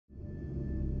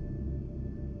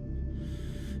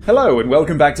Hello and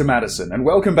welcome back to MADiSON, and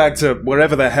welcome back to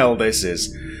wherever the hell this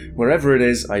is. Wherever it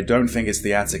is, I don't think it's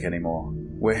the attic anymore.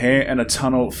 We're here in a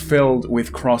tunnel filled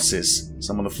with crosses.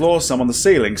 Some on the floor, some on the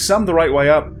ceiling, some the right way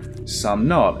up, some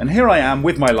not. And here I am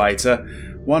with my lighter,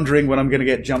 wondering when I'm going to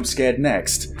get jump scared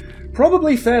next.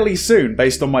 Probably fairly soon,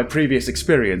 based on my previous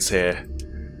experience here.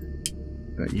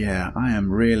 But yeah, I am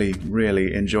really,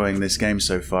 really enjoying this game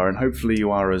so far, and hopefully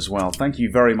you are as well. Thank you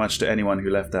very much to anyone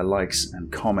who left their likes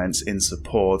and comments in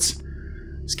support.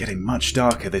 It's getting much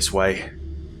darker this way.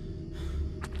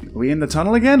 Are we in the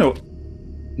tunnel again, or...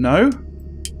 No?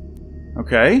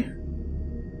 Okay.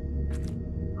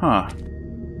 Huh.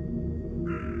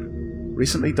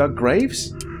 Recently dug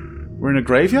graves? We're in a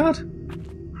graveyard?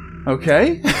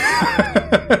 Okay.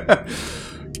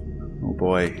 Oh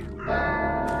boy.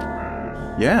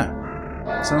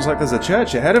 Yeah. Sounds like there's a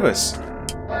church ahead of us.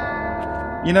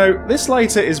 You know, this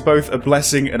lighter is both a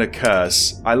blessing and a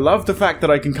curse. I love the fact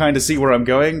that I can kind of see where I'm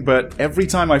going, but every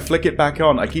time I flick it back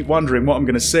on, I keep wondering what I'm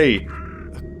going to see.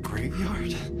 A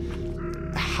graveyard?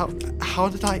 How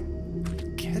did I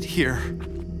get here?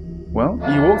 Well,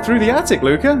 you walked through the attic,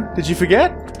 Luca. Did you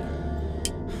forget?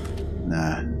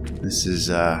 Nah, this is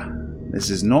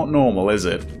not normal, is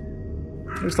it?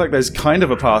 Looks like there's kind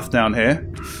of a path down here.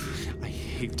 I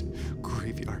hate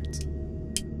graveyards.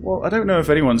 Well, I don't know if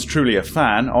anyone's truly a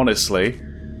fan, honestly.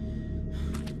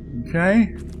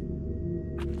 Okay.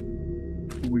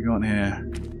 What we got here?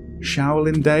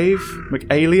 Shaolin Dave?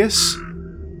 McAlias?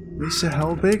 Lisa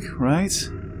Helbig, right?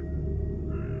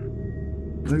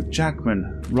 Luke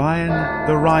Jackman. Ryan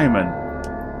the Ryman.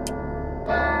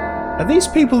 Are these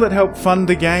people that help fund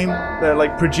the game? They're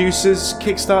like producers,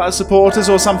 Kickstarter supporters,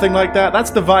 or something like that? That's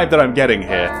the vibe that I'm getting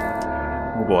here.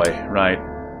 Oh boy, right.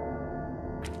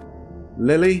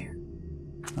 Lily?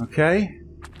 Okay.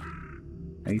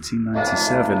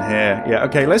 1897 here. Yeah,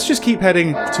 okay, let's just keep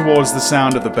heading towards the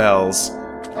sound of the bells.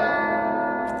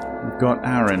 We've got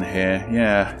Aaron here,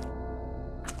 yeah.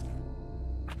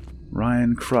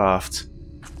 Ryan Kraft.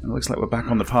 It looks like we're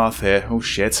back on the path here. Oh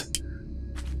shit.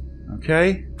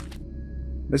 Okay.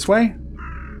 This way?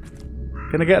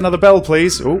 Can I get another bell,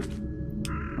 please? Oh.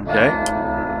 Okay.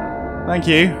 Thank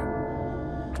you.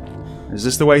 Is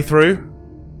this the way through?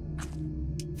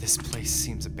 This place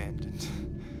seems abandoned.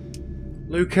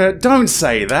 Luca, don't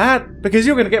say that, because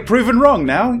you're going to get proven wrong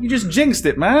now. You just jinxed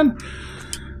it, man.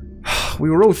 We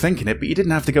were all thinking it, but you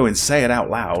didn't have to go and say it out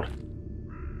loud.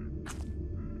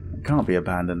 It can't be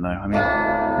abandoned, though. I mean,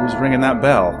 who's ringing that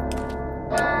bell?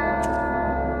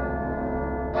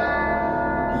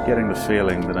 Getting the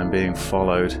feeling that I'm being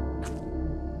followed.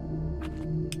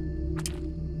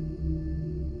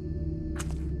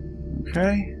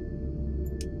 Okay.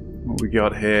 What we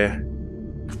got here?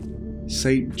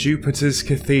 St. Jupiter's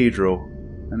Cathedral.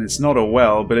 And it's not a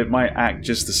well, but it might act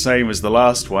just the same as the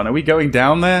last one. Are we going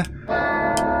down there?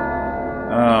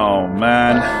 Oh,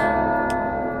 man.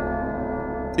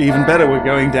 Even better, we're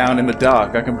going down in the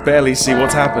dark. I can barely see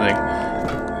what's happening.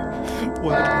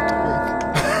 What am I doing?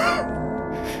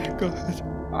 God.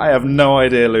 I have no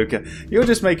idea, Luca. You're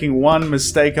just making one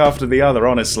mistake after the other,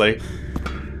 honestly.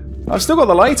 I've still got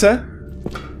the lighter.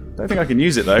 Don't think I can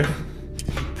use it, though.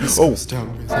 This Oh, goes down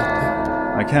really deep.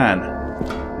 I can.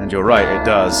 And you're right, it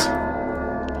does.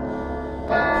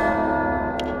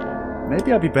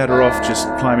 Maybe I'd be better off just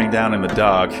climbing down in the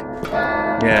dark.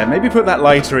 Yeah, maybe put that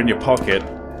lighter in your pocket.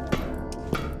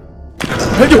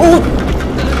 Oh!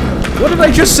 What did I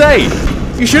just say?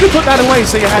 You should have put that away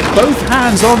so you had both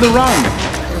hands on the rung.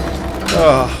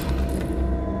 Ugh.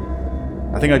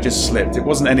 I think I just slipped. It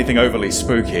wasn't anything overly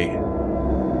spooky.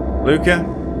 Luca,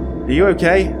 are you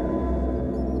okay?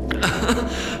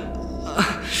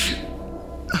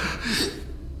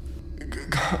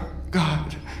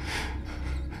 God.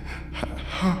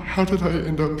 How did I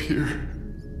end up here?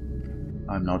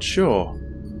 I'm not sure.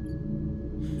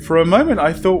 For a moment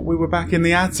I thought we were back in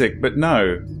the attic, but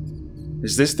no.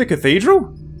 Is this the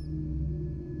cathedral?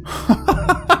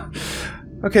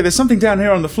 Okay, there's something down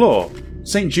here on the floor.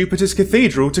 St. Jupiter's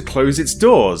Cathedral to close its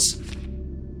doors.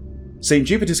 St.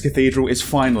 Jupiter's Cathedral is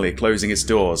finally closing its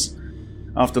doors.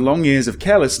 After long years of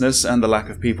carelessness and the lack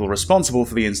of people responsible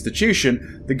for the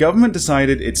institution, the government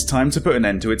decided it's time to put an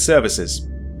end to its services.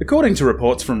 According to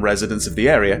reports from residents of the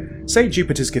area, St.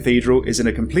 Jupiter's Cathedral is in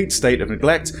a complete state of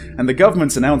neglect, and the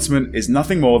government's announcement is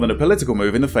nothing more than a political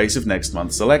move in the face of next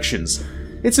month's elections.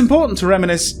 It's important to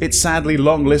reminisce its sadly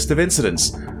long list of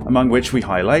incidents, among which we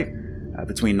highlight,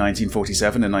 between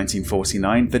 1947 and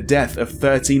 1949, the death of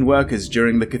 13 workers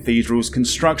during the cathedral's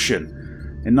construction.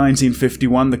 In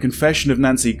 1951, the confession of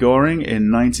Hans Goring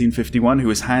in 1951, who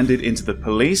was handed into the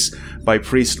police by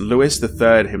priest Louis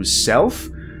III himself.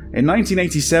 In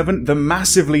 1987, the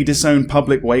massively disowned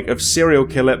public wake of serial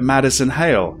killer MADiSON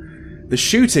Hale. The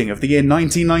shooting of the year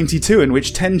 1992 in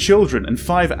which 10 children and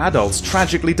 5 adults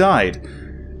tragically died.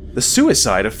 The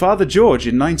suicide of Father George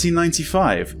in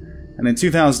 1995. And in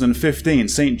 2015,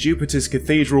 St. Jupiter's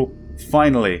Cathedral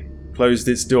finally closed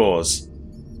its doors.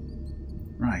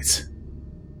 Right.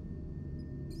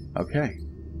 Okay.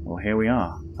 Well, here we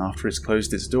are, after it's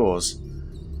closed its doors.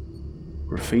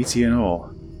 Graffiti and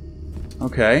all.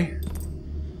 Okay.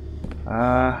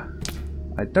 I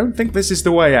don't think this is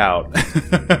the way out.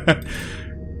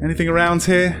 Anything around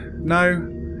here? No?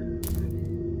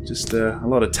 Just a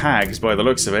lot of tags by the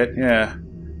looks of it. Yeah.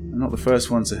 I'm not the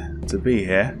first one to be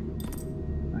here.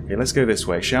 Okay, let's go this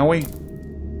way, shall we?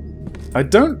 I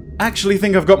don't actually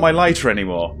think I've got my lighter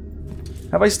anymore.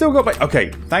 Have I still got my... Okay,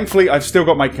 thankfully I've still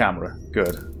got my camera.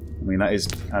 Good. I mean, that is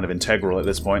kind of integral at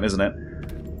this point, isn't it?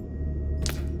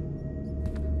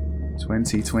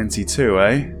 2022,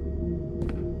 eh?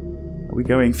 Are we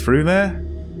going through there?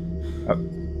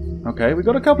 Oh, okay, we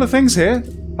got a couple of things here.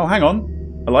 Oh, hang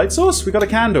on. A light source? We got a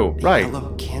candle. Right.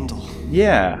 Yellow candle.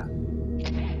 Yeah.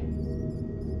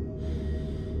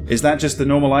 Is that just the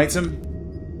normal item?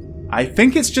 I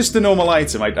think it's just the normal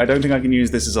item. I don't think I can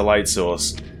use this as a light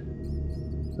source.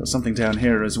 Got something down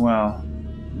here as well.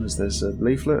 Was this a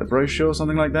leaflet, a brochure,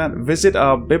 something like that? Visit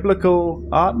our biblical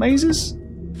art mazes?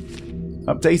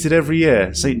 Updated every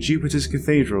year. St. Jupiter's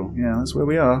Cathedral. Yeah, that's where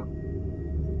we are.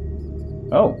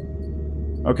 Oh.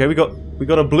 Okay, we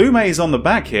got a blue maze on the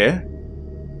back here.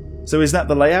 So is that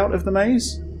the layout of the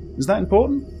maze? Is that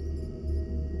important?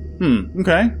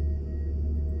 Okay.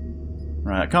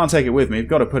 Right, I can't take it with me. I've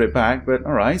got to put it back, but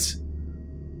alright.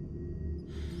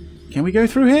 Can we go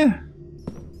through here?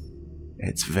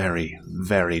 It's very,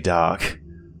 very dark.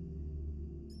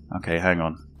 Okay, hang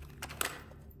on.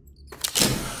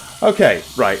 Okay,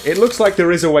 right. It looks like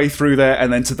there is a way through there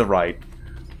and then to the right.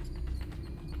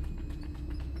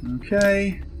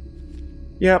 Okay.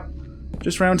 Yep.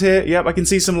 Just round here. Yep, I can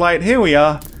see some light. Here we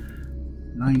are.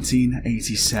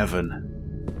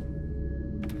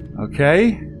 1987.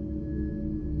 Okay.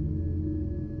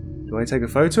 Do I take a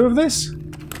photo of this?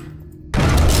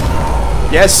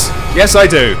 Yes! Yes, I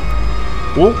do!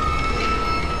 Whoa.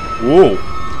 Whoa.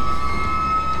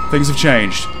 Things have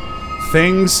changed.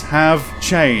 Things have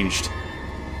changed.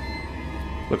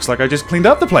 Looks like I just cleaned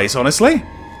up the place, honestly.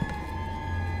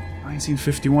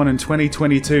 1951 and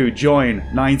 2022. Join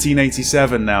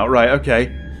 1987 now. Right, okay.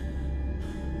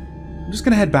 I'm just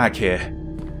gonna head back here.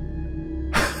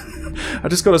 I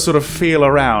just gotta sort of feel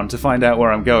around to find out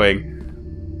where I'm going.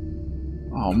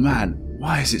 Oh man,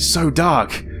 why is it so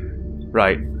dark?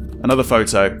 Right, another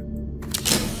photo.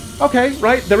 Okay,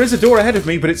 right, there is a door ahead of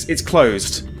me, but it's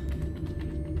closed.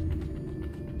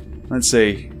 Let's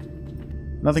see.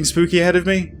 Nothing spooky ahead of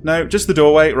me? No, just the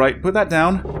doorway. Right, put that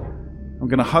down. I'm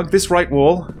gonna hug this right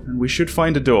wall, and we should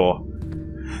find a door.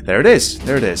 There it is.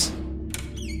 There it is.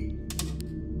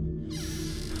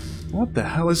 What the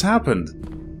hell has happened?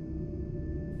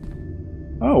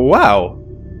 Oh, wow.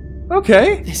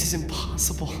 Okay. This is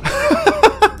impossible.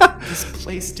 This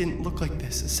place didn't look like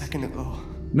this a second ago.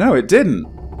 No, it didn't.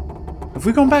 Have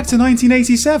we gone back to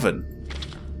 1987?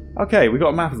 Okay, we got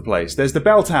a map of the place. There's the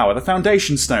bell tower, the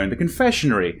foundation stone, the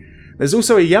confessionary. There's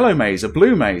also a yellow maze, a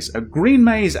blue maze, a green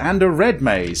maze, and a red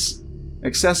maze.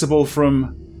 Accessible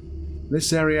from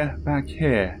this area back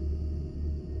here.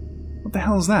 What the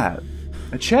hell's that?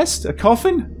 A chest? A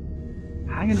coffin?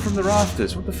 Hanging from the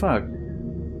rafters. What the fuck?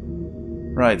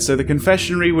 Right, so the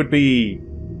confessionary would be...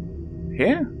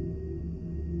 here?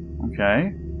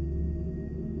 Okay.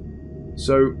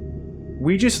 So...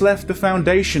 we just left the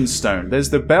foundation stone. There's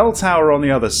the bell tower on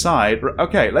the other side.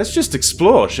 Okay, let's just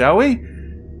explore, shall we?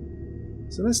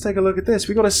 So let's take a look at this.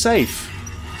 We got a safe.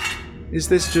 Is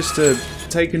this just to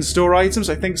take and store items?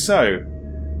 I think so.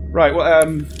 Right, well,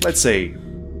 let's see.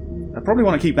 I probably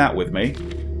want to keep that with me.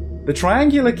 The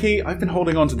triangular key, I've been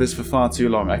holding on to this for far too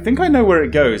long. I think I know where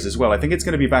it goes as well. I think it's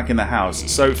going to be back in the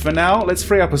house. So for now, let's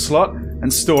free up a slot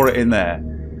and store it in there.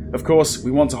 Of course,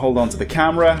 we want to hold on to the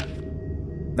camera.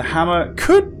 The hammer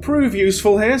could prove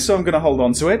useful here, so I'm going to hold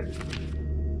on to it.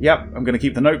 Yep, I'm going to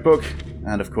keep the notebook,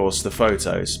 and of course the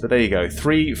photos. But there you go,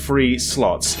 3 free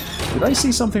slots. Did I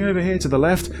see something over here to the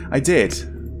left? I did.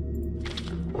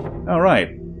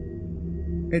 Alright.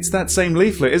 It's that same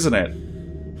leaflet, isn't it?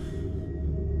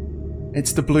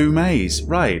 It's the blue maze,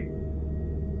 right.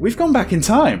 We've gone back in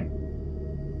time.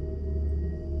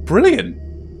 Brilliant.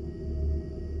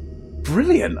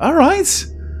 Brilliant, alright.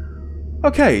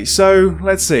 Okay, so,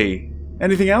 let's see.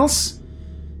 Anything else?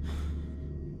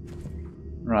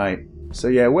 Right. So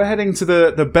yeah, we're heading to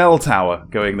the bell tower,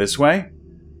 going this way.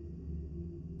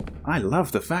 I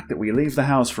love the fact that we leave the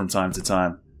house from time to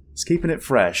time. It's keeping it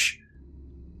fresh.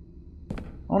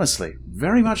 Honestly,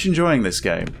 very much enjoying this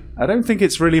game. I don't think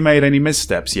it's really made any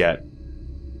missteps yet.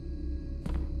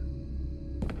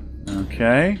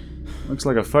 Okay. Looks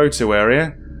like a photo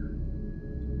area.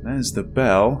 There's the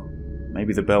bell.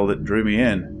 Maybe the bell that drew me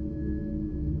in.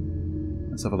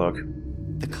 Let's have a look.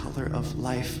 The color of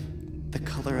life, the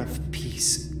color of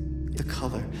peace, the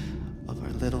color of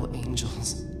our little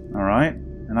angels. Alright.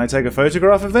 And I take a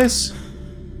photograph of this?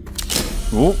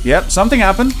 Oh, yep, something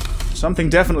happened. Something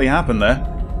definitely happened there.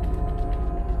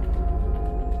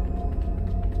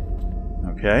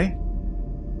 Okay.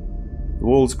 The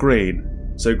wall's green.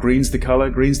 So green's the color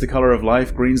of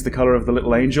life, green's the color of the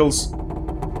little angels.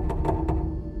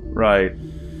 Right.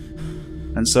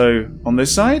 And so, on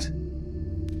this side?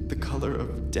 The color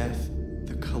of death,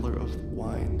 the color of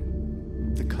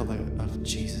wine, the color of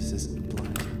Jesus'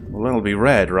 blood. Well, that'll be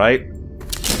red, right?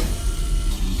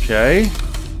 Okay.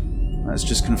 Let's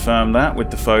just confirm that with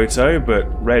the photo, but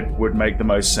red would make the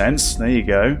most sense. There you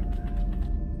go.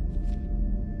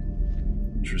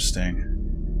 Interesting.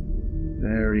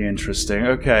 Very interesting.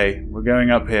 Okay, we're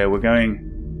going up here. We're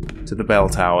going to the bell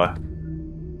tower.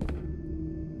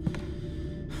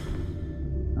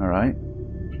 Alright.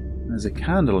 There's a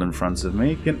candle in front of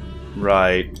me.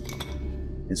 Right.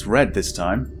 It's red this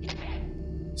time.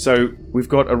 So, we've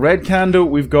got a red candle,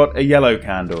 we've got a yellow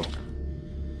candle.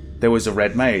 There was a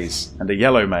red maze and a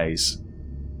yellow maze.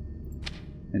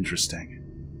 Interesting.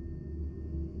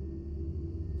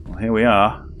 Well, here we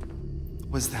are.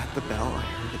 Was that the bell I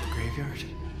heard at the graveyard?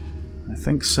 I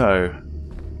think so.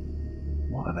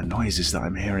 What are the noises that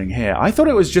I'm hearing here? I thought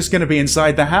it was just going to be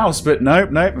inside the house, but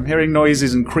nope, I'm hearing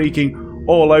noises and creaking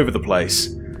all over the place.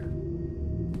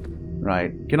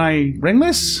 Right, can I ring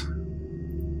this?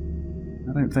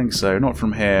 I don't think so, not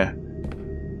from here.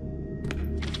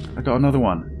 I got another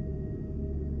one.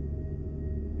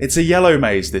 It's a yellow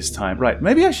maze this time. Right,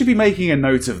 maybe I should be making a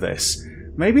note of this.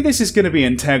 Maybe this is going to be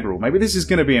integral. Maybe this is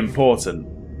going to be important.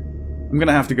 I'm going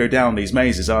to have to go down these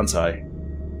mazes, aren't I?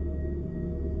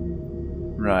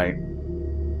 Right.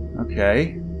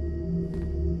 Okay.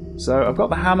 So, I've got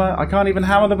the hammer. I can't even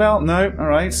hammer the bell? No?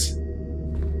 Alright.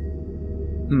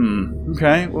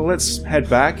 Okay, well let's head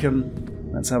back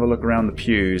and let's have a look around the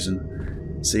pews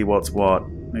and see what's what.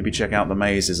 Maybe check out the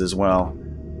mazes as well.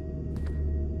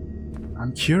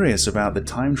 I'm curious about the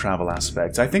time travel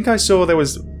aspect. I think I saw there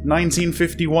was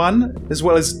 1951 as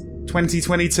well as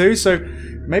 2022, so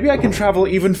maybe I can travel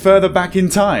even further back in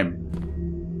time.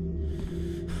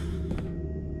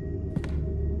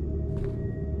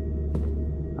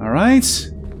 Alright.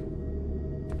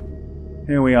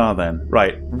 Here we are then.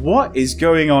 Right, what is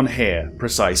going on here,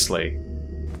 precisely?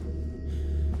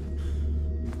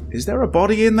 Is there a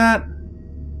body in that?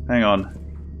 Hang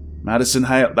on. Madison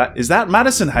Hale. Is that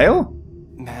Madison Hale?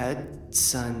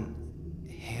 MADiSON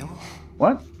Hale?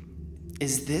 What?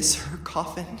 Is this her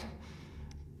coffin?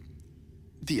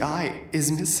 The eye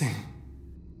is missing.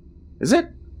 Is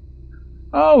it?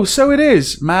 Oh, so it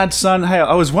is. MADiSON Hale.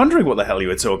 I was wondering what the hell you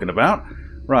were talking about.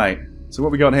 Right. So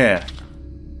what we got here?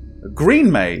 A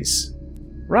green maze.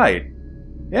 Right.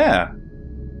 Yeah.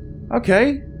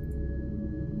 Okay.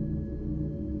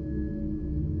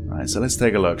 Right, so let's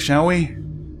take a look, shall we?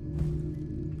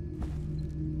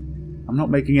 I'm not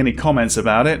making any comments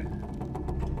about it.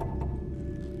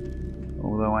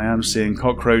 Although I am seeing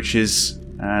cockroaches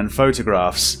and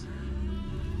photographs.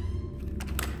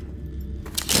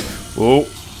 Oh.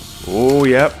 Oh,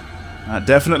 yep. That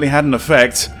definitely had an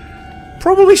effect.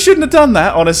 Probably shouldn't have done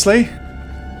that, honestly.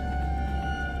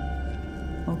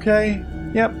 Okay.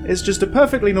 Yep, it's just a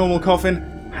perfectly normal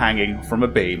coffin hanging from a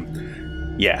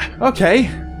beam. Yeah, okay.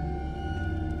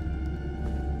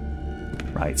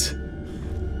 Right.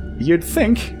 You'd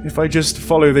think, if I just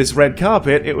follow this red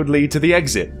carpet, it would lead to the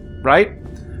exit, right?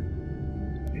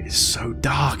 It is so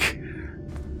dark.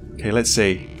 Okay, let's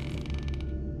see.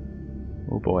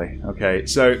 Oh boy. Okay,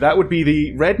 so that would be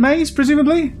the red maze,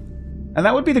 presumably? And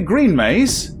that would be the green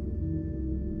maze.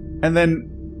 And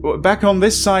then, back on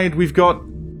this side, we've got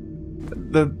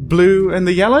the blue and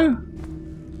the yellow?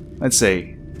 Let's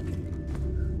see.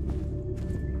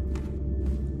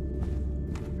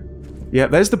 Yeah,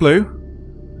 there's the blue.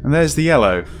 And there's the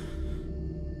yellow.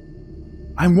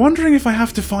 I'm wondering if I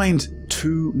have to find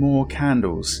 2 more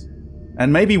candles.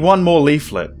 And maybe 1 more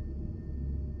leaflet.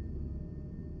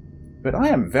 But I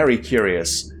am very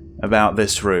curious about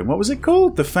this room. What was it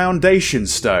called? The Foundation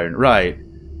Stone. Right.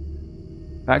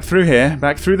 Back through here.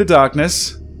 Back through the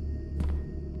darkness.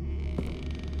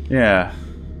 Yeah.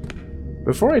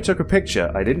 Before I took a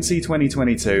picture, I didn't see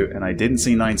 2022 and I didn't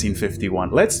see 1951.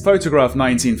 Let's photograph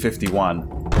 1951.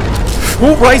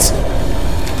 Oh, right!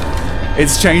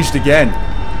 It's changed again.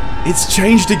 It's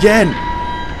changed again!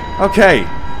 Okay.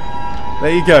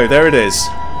 There you go, there it is.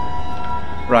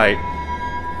 Right.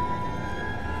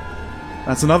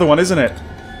 That's another one, isn't it?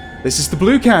 This is the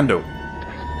blue candle.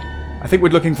 I think we're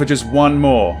looking for just one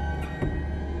more.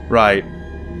 Right.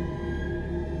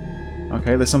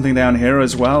 Okay, there's something down here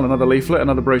as well. Another leaflet,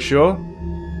 another brochure.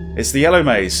 It's the yellow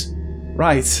maze.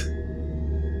 Right.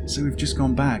 So we've just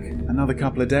gone back another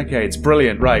couple of decades.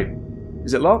 Brilliant, right.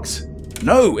 Is it locked?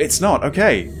 No, it's not.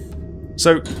 Okay.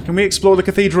 So, can we explore the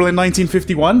cathedral in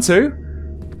 1951 too?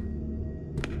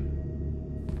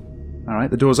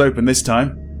 Alright, the door's open this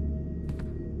time.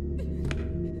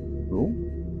 Ooh.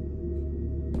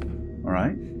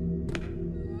 Alright.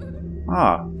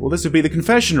 Ah, well this would be the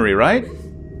confessionary, right?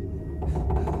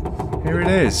 Here it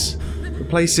is. The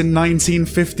place in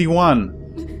 1951.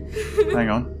 Hang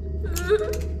on.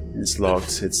 It's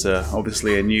locked. It's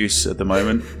obviously in use at the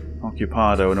moment.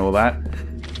 Occupado and all that.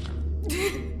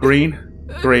 Green?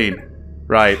 Green.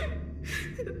 Right.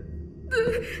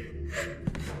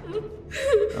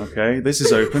 Okay, this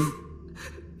is open.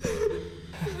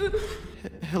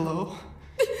 Hello?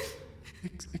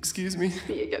 Excuse me?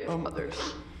 Me again, Mother.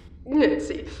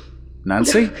 Nancy.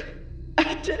 Nancy? Look,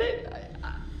 I did it.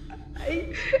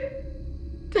 I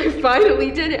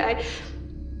finally did it.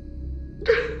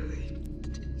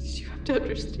 You have to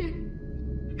understand.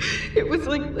 It was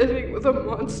like living with a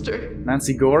monster.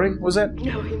 Nancy Goring, was it?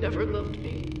 No, he never loved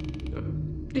me.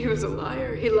 He was a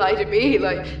liar. He lied to me. He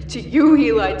lied to you.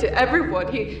 He lied to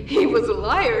everyone. He was a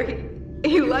liar.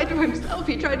 He lied to himself.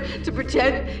 He tried to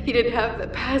pretend he didn't have the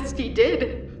past he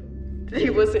did. He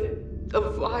wasn't a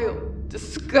vile,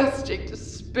 disgusting,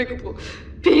 despicable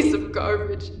piece of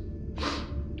garbage.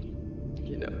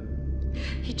 You know,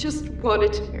 he just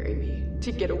wanted to marry me.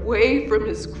 To get away from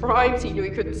his crimes. He knew he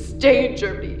couldn't stay in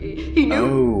Germany. He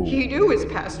knew He knew his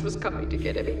past was coming to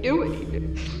get him. He knew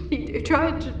it. He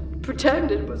tried to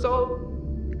pretend it was all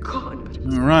gone, but it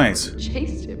was right. It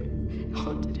chased him. It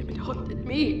haunted him. It haunted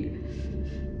me.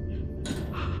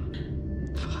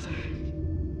 Father,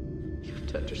 you have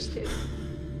to understand.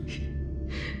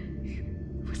 He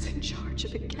was in charge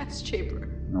of a gas chamber.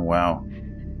 Oh, wow.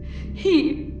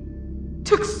 He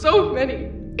took so many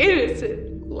innocent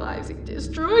lives. He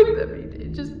destroyed them. He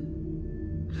just...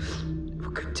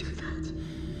 Who could do that?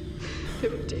 There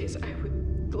were days I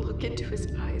would look into his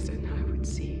eyes and I would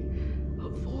see a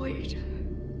void.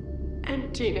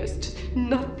 Emptiness. Just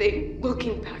nothing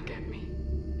looking back at me.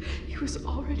 He was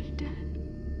already dead.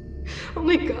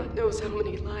 Only God knows how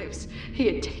many lives he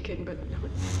had taken, but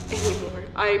not anymore.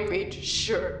 I made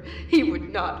sure he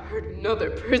would not hurt another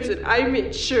person. I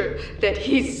made sure that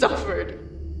he suffered.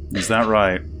 Is that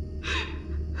right?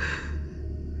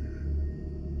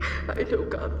 I know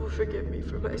God will forgive me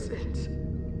for my sins.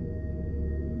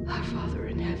 Our Father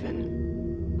in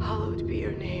heaven, hallowed be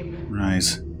your name. Right.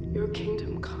 Your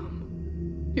kingdom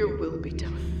come. Your will be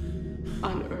done,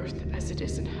 on earth as it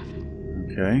is in heaven.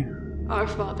 Okay. Our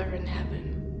Father in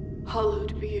heaven,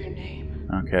 hallowed be your name.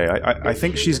 Okay, I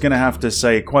think she's going to have to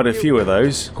say quite a few of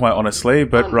those, quite honestly,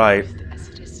 but right.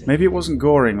 Maybe it wasn't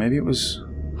Goring, maybe it was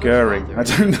Goring. I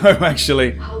don't know,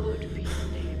 actually.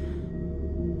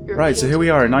 Right, so here we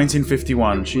are in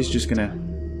 1951. She's just gonna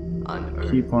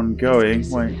keep on going.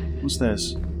 Wait, what's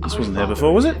this? This wasn't here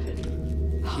before, was it?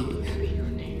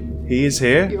 He is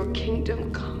here? Your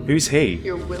kingdom come. Who's he?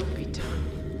 Your will be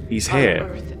done. He's here. On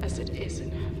earth as it is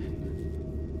in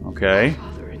heaven. Okay.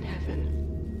 Father in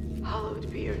heaven, hallowed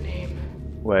be your name.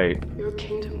 Wait. Your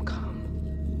kingdom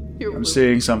come. Your I'm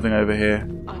seeing something over here.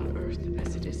 On earth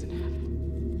as it is in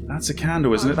heaven. That's a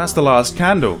candle, isn't it? That's the last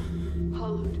candle.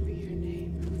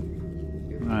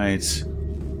 Right.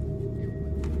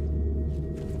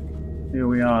 Here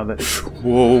we are.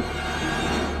 Whoa.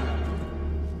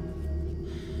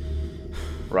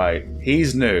 Right.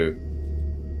 He's new.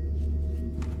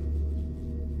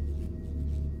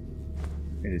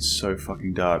 It is so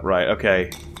fucking dark. Right,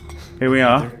 okay. Here we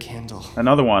are. Candle.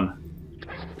 Another one.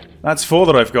 That's 4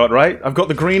 that I've got, right? I've got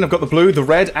the green, I've got the blue, the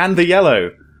red, and the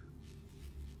yellow.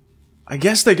 I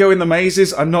guess they go in the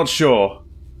mazes, I'm not sure.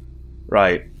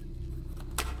 Right.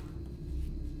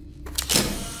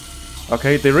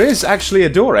 Okay, there is actually a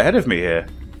door ahead of me here.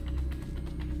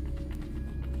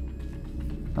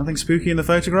 Nothing spooky in the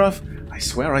photograph? I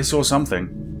swear I saw something.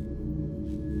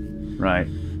 Right.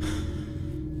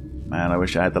 Man, I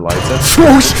wish I had the lighter.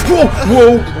 Whoa,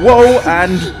 whoa, whoa,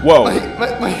 and whoa.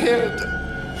 My hand.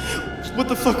 What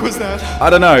the fuck was that? I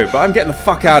don't know, but I'm getting the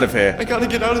fuck out of here. I gotta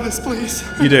get out of this place.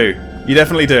 You do. You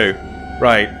definitely do.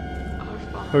 Right. Our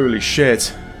Father, Holy shit.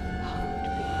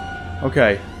 hallowed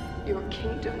Okay. be your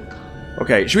kingdom come.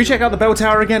 Okay, should we check out the bell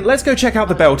tower again? Let's go check out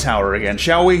the bell tower again,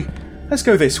 shall we? Let's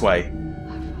go this way.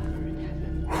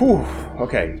 Whew.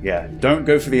 Okay, yeah. Don't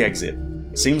go for the exit.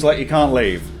 Seems like you can't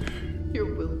leave.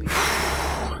 Your will be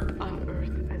done on earth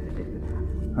as it is in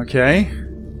heaven. Okay.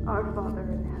 Our Father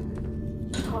in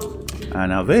heaven, hallowed be And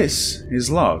now this is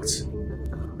locked.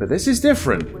 But this is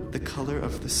different. The color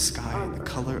of the sky, the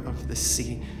color of the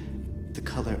sea, the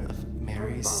color of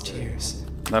Mary's tears.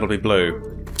 That'll be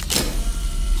blue.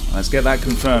 Let's get that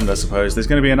confirmed, I suppose. There's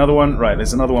going to be another one. Right,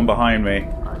 there's another one behind me.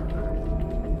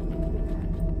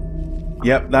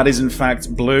 Yep, that is in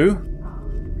fact blue.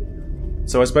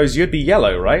 So I suppose you'd be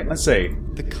yellow, right? Let's see.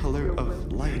 The color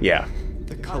of light. Yeah.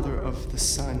 The color of the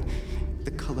sun.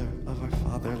 The color of our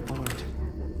Father, Lord.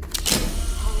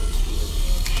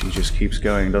 She just keeps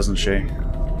going, doesn't she?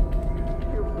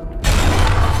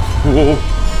 Whoa.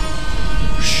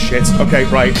 Shit. Okay,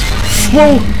 right.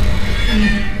 Whoa!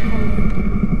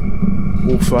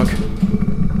 Oh, fuck.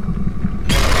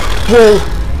 Whoa!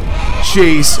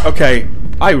 Jeez. Okay.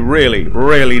 I really,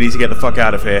 really need to get the fuck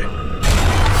out of here.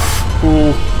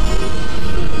 Ooh.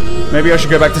 Maybe I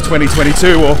should go back to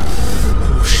 2022 or...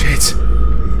 Oh, shit.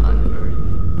 on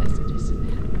earth as it is in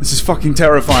heaven. This is fucking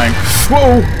terrifying.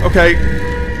 Whoa! Okay.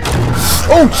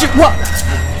 Oh, shit! What?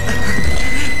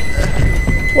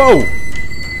 Whoa!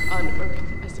 On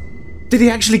earth as Did he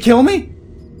actually kill me?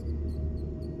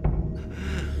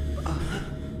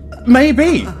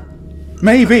 Maybe.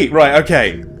 Maybe. Right,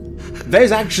 okay.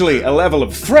 There's actually a level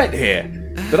of threat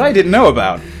here that I didn't know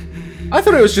about. I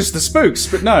thought it was just the spooks,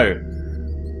 but no.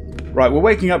 Right, we're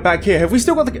waking up back here. Have we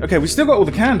still got the... Okay, we still got all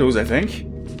the candles, I think.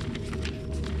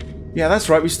 Yeah, that's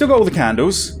right. We've still got all the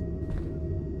candles.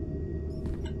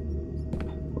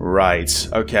 Right,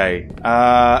 okay.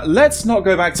 Let's not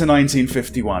go back to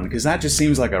 1951, because that just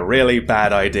seems like a really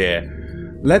bad idea.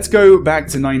 Let's go back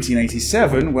to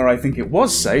 1987, where I think it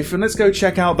was safe, and let's go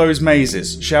check out those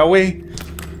mazes, shall we?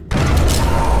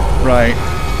 Right.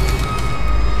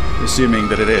 Assuming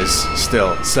that it is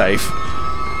still safe.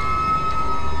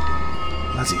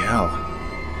 Bloody hell.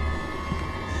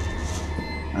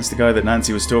 That's the guy that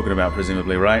Nancy was talking about,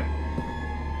 presumably, right?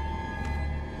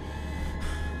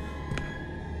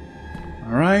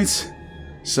 Alright.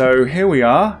 So, here we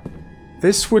are.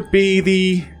 This would be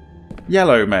the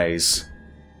yellow maze.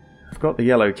 I've got the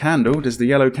yellow candle. Does the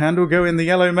yellow candle go in the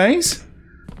yellow maze?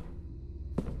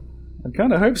 I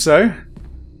kind of hope so.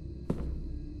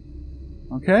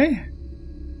 Okay.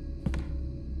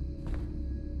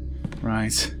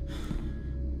 Right.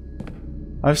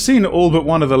 I've seen all but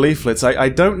one of the leaflets. I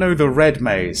don't know the red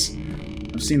maze.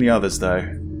 I've seen the others, though.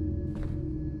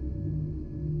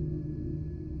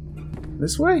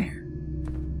 This way?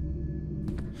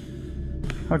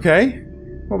 Okay.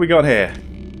 What we got here?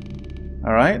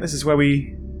 Alright, this is where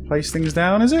we place things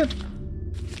down, is it?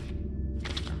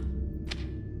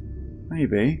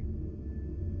 Maybe.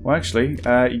 Well, actually,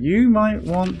 you might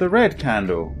want the red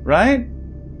candle, right?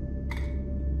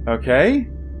 Okay.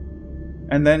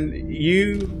 And then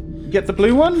you get the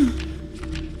blue one?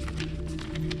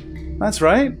 That's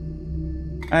right.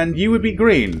 And you would be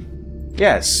green.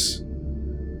 Yes.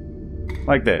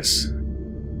 Like this.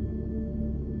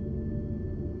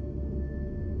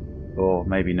 Or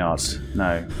maybe not.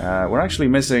 No. We're actually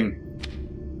missing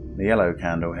the yellow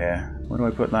candle here. Where do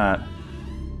I put that?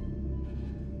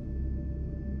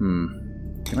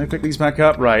 Can I pick these back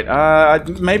up? Right.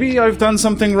 Maybe I've done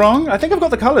something wrong? I think I've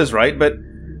got the colors right, but...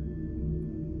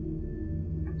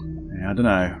 Yeah, I don't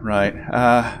know. Right.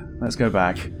 Let's go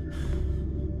back.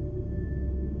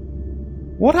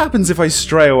 What happens if I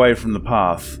stray away from the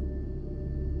path?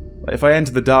 If I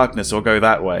enter the darkness or go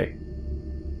that way?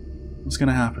 What's going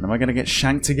to happen? Am I going to get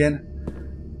shanked again?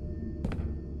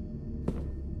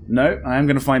 No, I am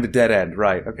going to find a dead end.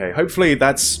 Right, okay. Hopefully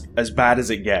that's as bad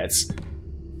as it gets.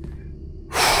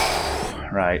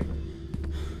 Right.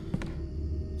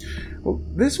 Well,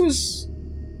 this was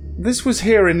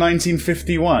here in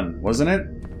 1951, wasn't it?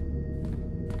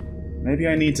 Maybe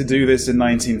I need to do this in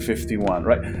 1951.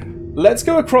 Right. Let's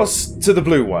go across to the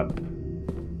blue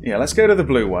one. Yeah, let's go to the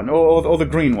blue one. Or the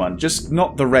green one. Just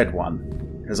not the red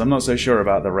one. Because I'm not so sure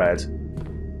about the red.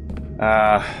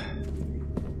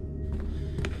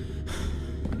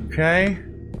 Okay.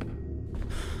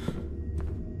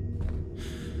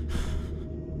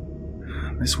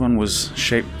 This one was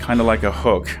shaped kind of like a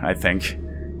hook, I think.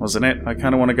 Wasn't it? I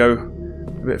kind of want to go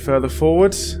a bit further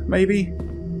forward, maybe?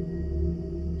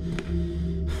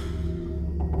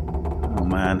 Oh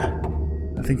man.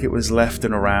 I think it was left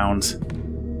and around.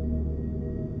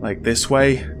 Like this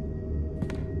way.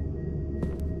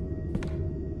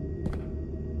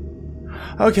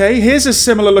 Okay, here's a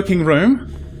similar looking room.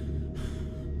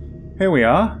 Here we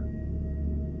are.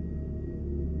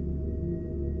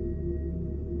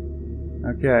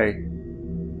 Okay.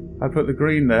 I put the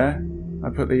green there.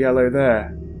 I put the yellow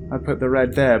there. I put the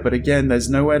red there. But again, there's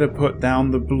nowhere to put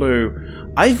down the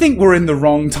blue. I think we're in the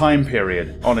wrong time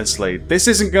period, honestly. This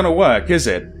isn't going to work, is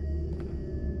it?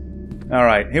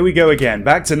 Alright, here we go again.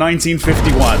 Back to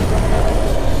 1951.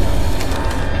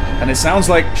 And it sounds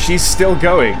like she's still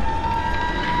going.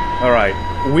 Alright,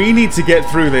 we need to get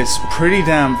through this pretty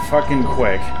damn fucking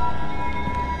quick.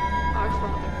 Our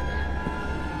Father,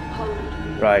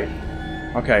 hallowed be. Right.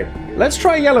 Okay, let's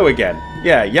try yellow again.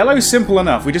 Yeah, yellow's simple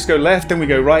enough. We just go left, then we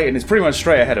go right, and it's pretty much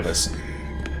straight ahead of us.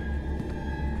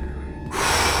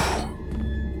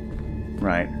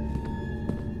 Right.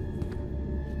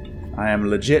 I am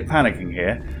legit panicking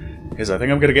here, because I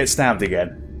think I'm going to get stabbed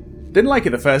again. Didn't like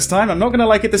it the first time, I'm not going to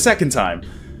like it the second time.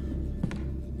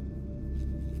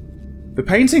 The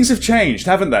paintings have changed,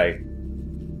 haven't they?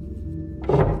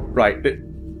 Right.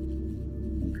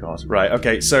 Oh God. Right,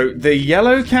 okay, so the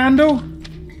yellow candle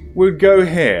would go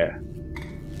here.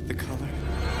 The color.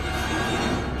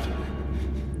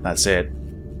 That's it.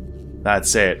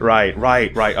 That's it. Right.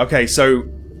 Okay, so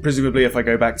presumably if I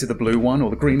go back to the blue one, or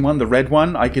the green one, the red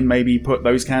one, I can maybe put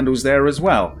those candles there as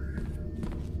well.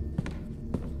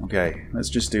 Okay, let's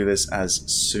just do this as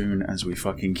soon as we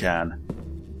fucking can.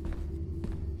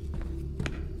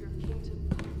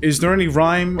 Is there any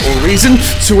rhyme or reason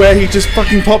to where he just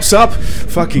fucking pops up?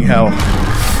 Fucking hell.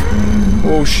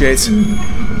 Oh shit.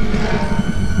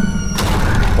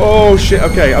 Oh shit,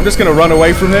 okay, I'm just gonna run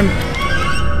away from him.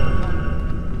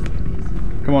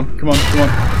 Come on, come on, come on.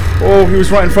 Oh, he was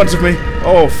right in front of me.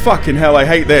 Oh, fucking hell, I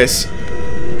hate this.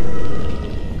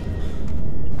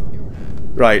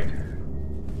 Right.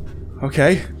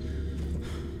 Okay.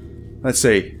 Let's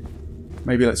see.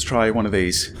 Maybe let's try one of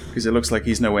these, because it looks like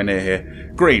he's nowhere near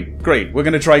here. Green, green. We're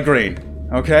gonna try green.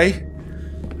 Okay?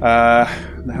 How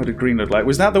did green look like?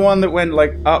 Was that the one that went,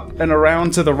 like, up and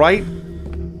around to the right?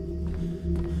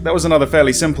 That was another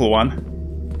fairly simple one.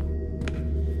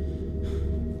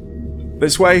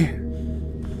 This way?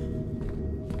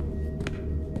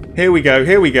 Here we go,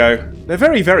 here we go. They're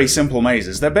very, very simple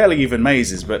mazes. They're barely even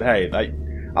mazes, but hey,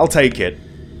 I'll take it.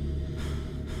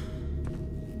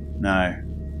 No.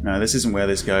 No, this isn't where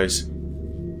this goes.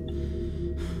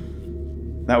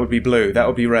 That would be blue. That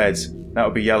would be red. That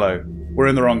would be yellow. We're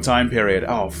in the wrong time period.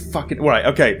 Oh, fucking... Right,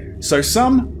 okay. So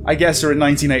some, I guess, are in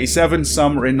 1987.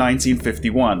 Some are in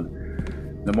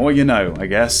 1951. The more you know, I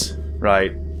guess.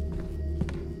 Right.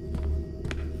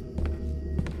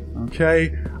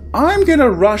 Okay. I'm gonna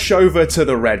rush over to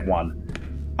the red one.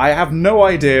 I have no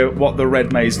idea what the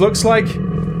red maze looks like.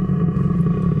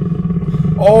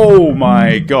 Oh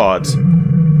my god.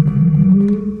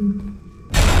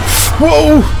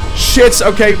 Whoa! Shit,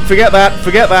 okay, forget that,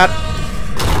 forget that.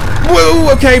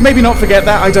 Whoa, okay, maybe not forget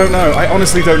that, I don't know. I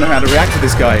honestly don't know how to react to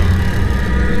this guy.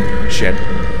 Shit.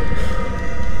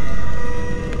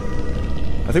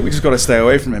 I think we just gotta stay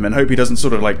away from him and hope he doesn't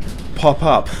sort of, like, pop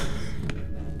up.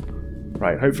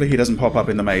 Right, hopefully he doesn't pop up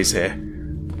in the maze here.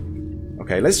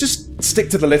 Okay, let's just stick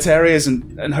to the lit areas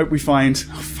and hope we find...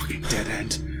 Oh, fucking dead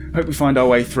end. Hope we find our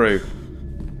way through.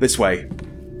 This way.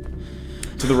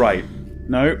 To the right.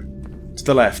 No. To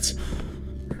the left.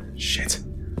 Shit.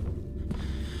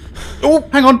 Oh,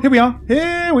 hang on. Here we are.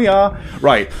 Here we are.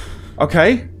 Right.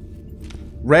 Okay.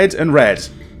 Red and red.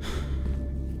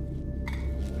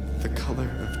 The color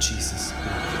of Jesus.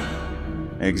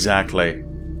 Exactly.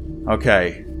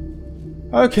 Okay.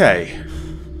 Okay.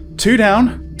 2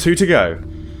 down, 2 to go.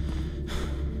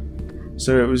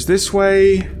 So it was this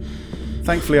way.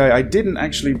 Thankfully, I didn't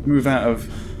actually move out of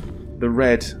the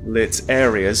red lit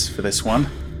areas for this one.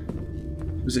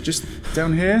 Was it just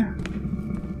down here?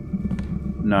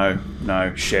 No,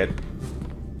 no, shit.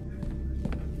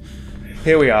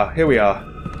 Here we are, here we are.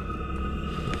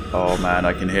 Oh man,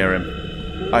 I can hear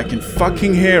him. I can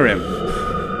fucking hear him.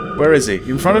 Where is he?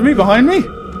 In front of me? Behind me?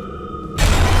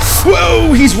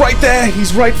 Whoa! He's right there!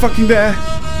 He's right fucking there!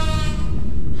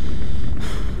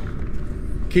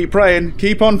 Keep praying.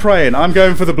 Keep on praying. I'm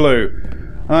going for the blue.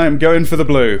 I'm going for the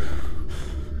blue.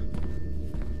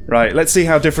 Right, let's see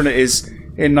how different it is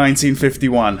in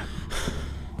 1951.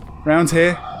 Round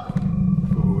here.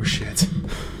 Oh, shit.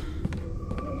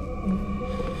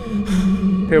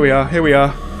 Here we are, here we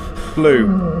are. Blue.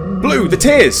 Blue! The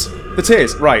tears! The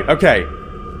tears! Right, okay.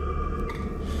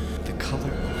 The color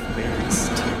of Mary's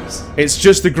tears. It's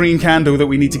just the green candle that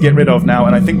we need to get rid of now,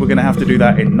 and I think we're going to have to do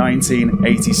that in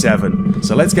 1987.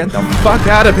 So let's get the fuck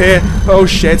out of here! Oh,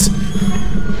 shit.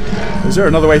 Is there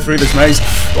another way through this maze?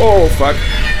 Oh, fuck.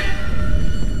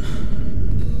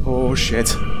 Oh,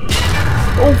 shit.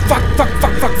 Oh, fuck.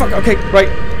 Okay, right.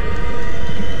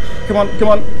 Come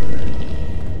on.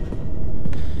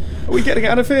 Are we getting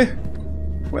out of here?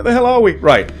 Where the hell are we?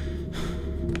 Right.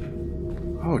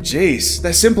 Oh, jeez.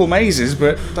 They're simple mazes,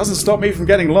 but doesn't stop me from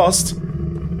getting lost.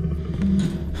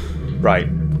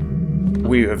 Right.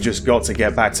 We have just got to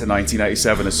get back to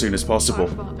 1987 as soon as possible.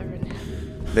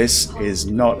 This is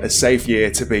not a safe year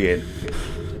to be in.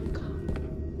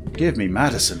 Give me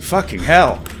MADiSON. Fucking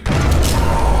hell.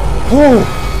 Oh!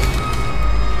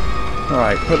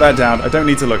 Alright, put that down. I don't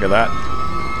need to look at that.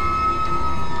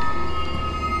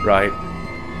 Right.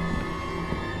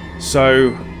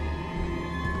 So...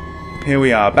 here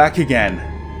we are, back again.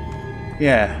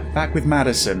 Yeah, back with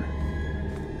MADiSON.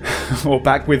 Or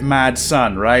back with Mad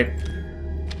Sun, right?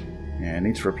 Yeah, I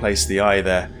need to replace the eye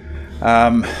there.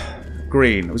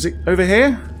 Green. Was it over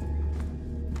here?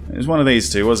 It was one of these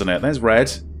two, wasn't it? There's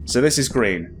red. So this is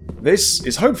green. This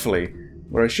is hopefully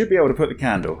where I should be able to put the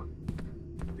candle.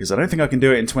 Because I don't think I can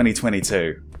do it in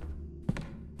 2022.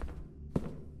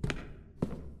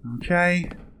 Okay.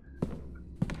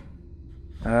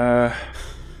 I've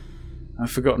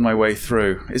forgotten my way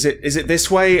through. Is it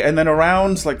this way and then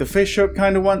around? Like the fish hook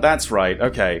kind of one? That's right.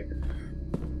 Okay.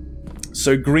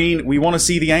 So green, we want to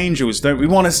see the angels, don't we?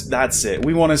 That's it.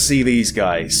 We want to see these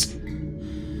guys.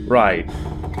 Right.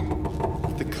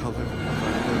 The color of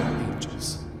our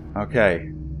angels. Okay.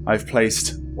 I've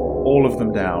placed all of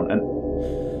them down and...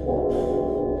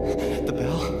 The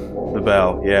bell? The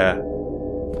bell, yeah.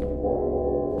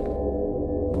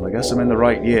 Well, I guess I'm in the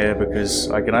right year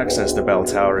because I can access the bell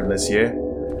tower in this year.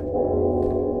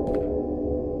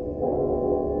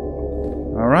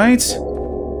 Alright.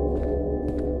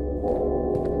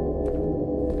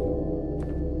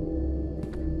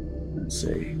 Let's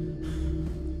see.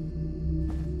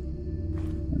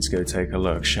 Let's go take a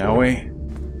look, shall we?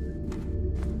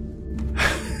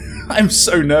 I'm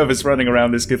so nervous running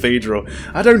around this cathedral.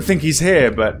 I don't think he's here,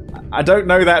 but I don't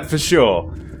know that for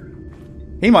sure.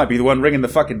 He might be the one ringing the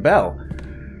fucking bell.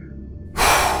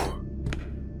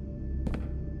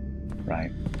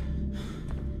 Right.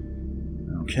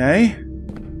 Okay.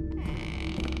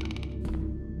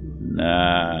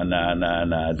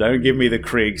 Nah. Don't give me the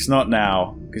creaks. Not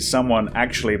now. Because someone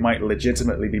actually might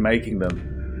legitimately be making them.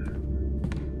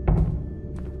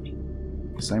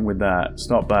 Same with that.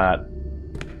 Stop that.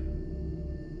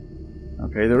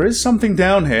 Okay, there is something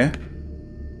down here.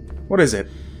 What is it?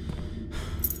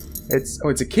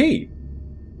 It's a key.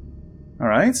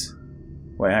 Alright.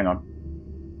 Wait, hang on.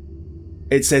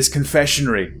 It says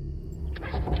confessionary.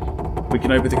 We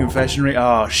can open the confessionary.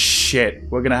 Oh, shit.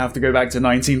 We're gonna have to go back to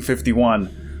 1951.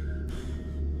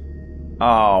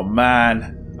 Oh,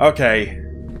 man. Okay.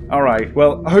 Alright,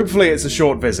 well, hopefully it's a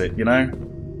short visit, you know?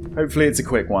 Hopefully it's a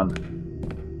quick one.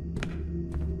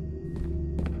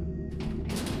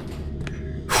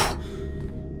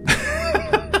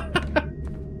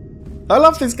 I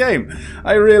love this game.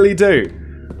 I really do.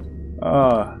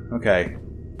 Ah, okay.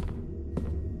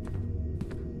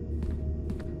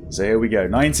 So here we go.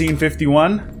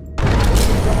 1951.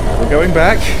 We're going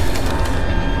back.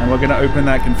 And we're going to open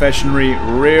that confessionary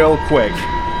real quick.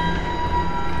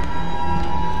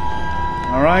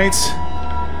 Alright.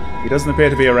 He doesn't appear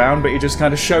to be around, but he just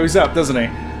kind of shows up, doesn't he?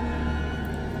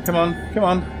 Come on, come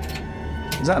on.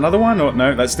 Is that another one? Or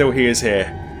no, that's still he is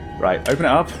here. Right, open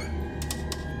it up.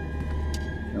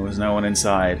 There was no one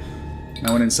inside.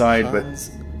 No one inside,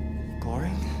 Hans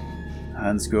Goring?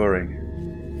 Hans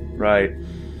Goring. Right.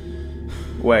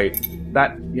 Wait.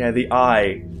 That... yeah, the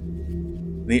eye.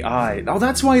 The eye. Oh,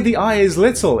 that's why the eye is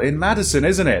little in MADiSON,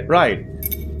 isn't it? Right.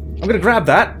 I'm gonna grab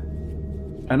that.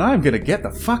 And I'm gonna get the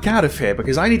fuck out of here,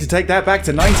 because I need to take that back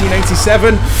to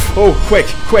 1987. Oh, quick,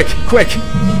 quick, quick.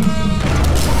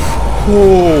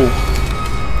 Oh.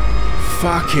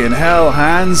 Fucking hell,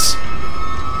 Hans.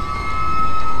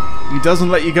 He doesn't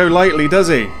let you go lightly, does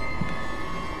he?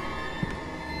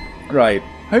 Right.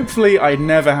 Hopefully I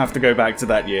never have to go back to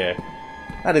that year.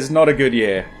 That is not a good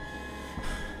year.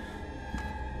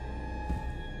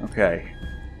 Okay.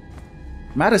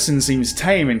 MADiSON seems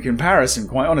tame in comparison,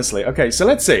 quite honestly. Okay, so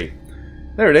let's see.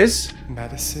 There it is.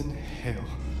 MADiSON Hill.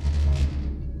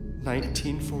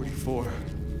 1944.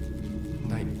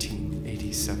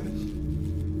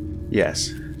 1987.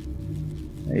 Yes.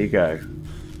 There you go.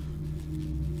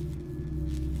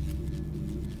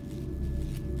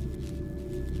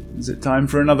 Is it time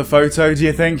for another photo, do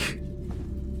you think?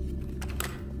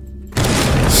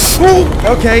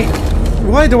 Oh, okay.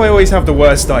 Why do I always have the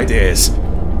worst ideas?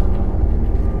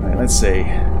 Right, let's see.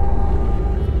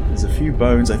 There's a few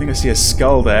bones. I think I see a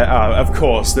skull there. Ah, of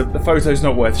course. The photo's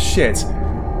not worth shit.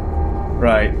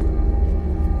 Right.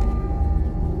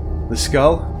 The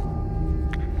skull?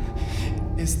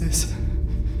 Is this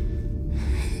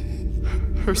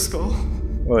her skull?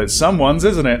 Well, it's someone's,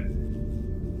 isn't it?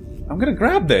 I'm gonna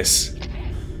grab this.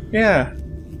 Yeah.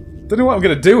 Don't know what I'm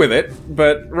gonna do with it,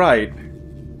 but right.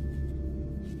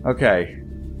 Okay.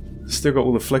 Still got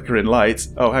all the flickering lights.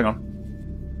 Oh, hang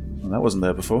on. Well, that wasn't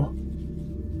there before.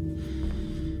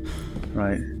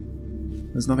 Right.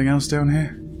 There's nothing else down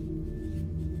here?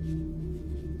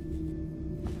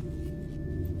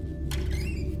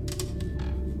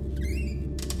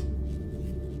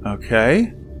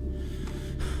 Okay.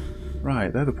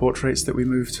 Right, they're the portraits that we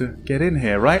moved to get in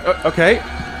here, right? Okay.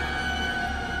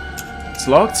 It's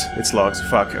locked? It's locked.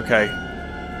 Fuck, okay.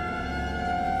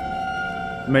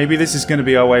 Maybe this is going to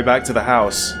be our way back to the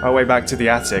house. Our way back to the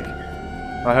attic.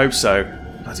 I hope so.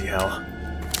 Bloody hell.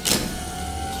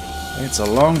 It's a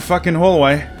long fucking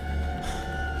hallway.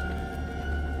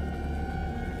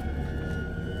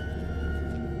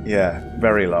 Yeah,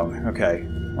 very long. Okay.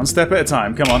 One step at a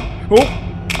time. Come on. Oh!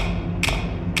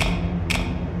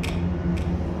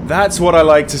 That's what I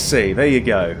like to see. There you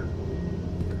go.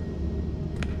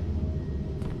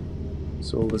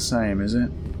 It's all the same, is it?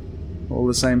 All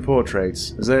the same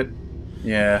portraits, is it?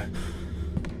 Yeah.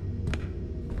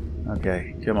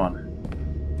 Okay, come on.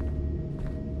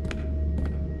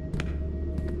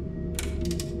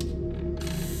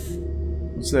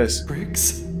 What's this?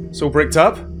 Bricks? It's all bricked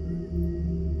up?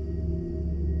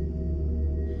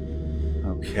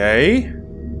 Okay.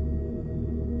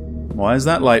 Why is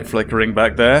that light flickering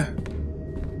back there?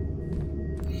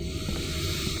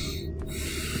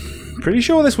 Pretty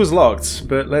sure this was locked,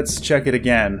 but let's check it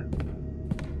again.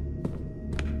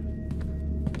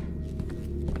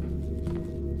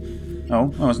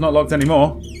 Oh, it's not locked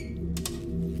anymore.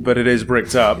 But it is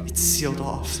bricked up. It's sealed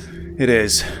off. It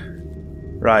is.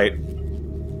 Right.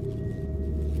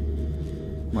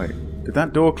 Wait, did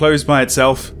that door close by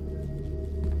itself?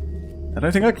 I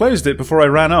don't think I closed it before I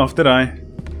ran off, did I?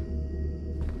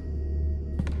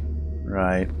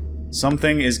 Right.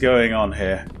 Something is going on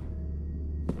here.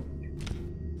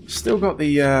 Still got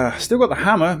the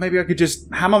hammer. Maybe I could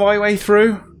just hammer my way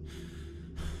through?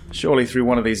 Surely through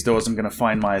one of these doors I'm gonna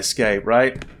find my escape,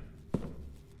 right?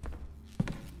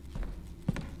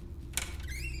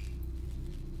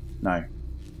 No.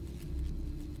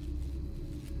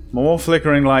 More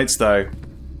flickering lights, though.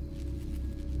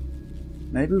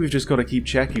 Maybe we've just got to keep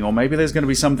checking, or maybe there's going to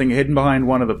be something hidden behind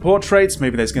one of the portraits,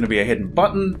 maybe there's going to be a hidden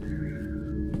button.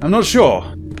 I'm not sure.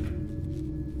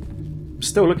 I'm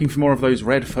still looking for more of those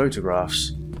red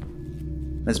photographs.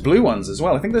 There's blue ones as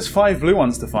well. I think there's 5 blue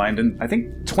ones to find, and I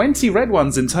think 20 red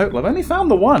ones in total. I've only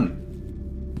found the one.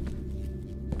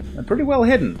 They're pretty well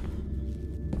hidden.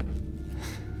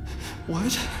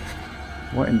 What?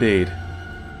 What indeed?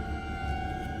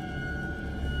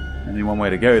 Only one way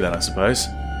to go then, I suppose.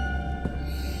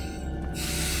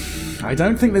 I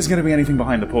don't think there's going to be anything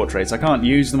behind the portraits. I can't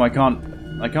use them, I can't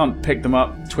pick them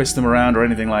up, twist them around or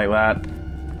anything like that.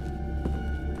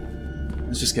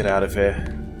 Let's just get out of here.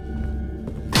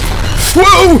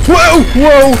 Whoa! Whoa!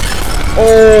 Whoa!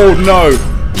 Oh no!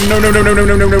 No, no, no, no, no,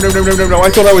 no, no, no, no, no, no, no, no. I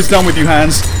thought I was done with you,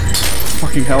 Hans.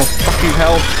 Fucking hell. Fucking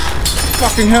hell.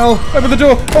 Fucking hell. Open the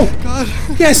door. Oh! God.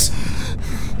 Yes!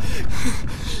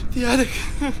 The attic.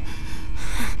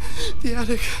 The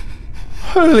attic.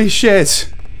 Holy shit.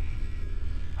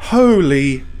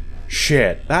 Holy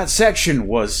shit. That section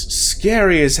was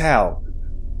scary as hell.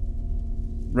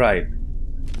 Right.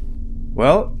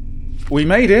 Well, we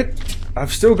made it.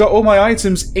 I've still got all my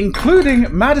items, including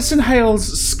Madison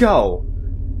Hale's skull.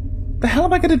 The hell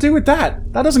am I going to do with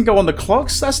that? That doesn't go on the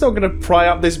clocks. That's not going to pry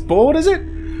up this board, is it?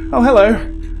 Oh, hello.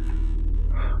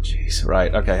 Oh, jeez.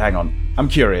 Right, okay, hang on. I'm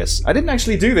curious. I didn't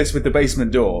actually do this with the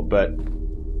basement door, but...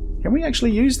 Can we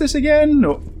actually use this again?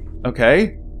 Or...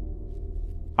 Okay.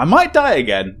 I might die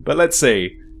again, but let's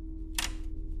see.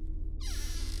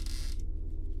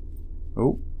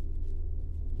 Oh.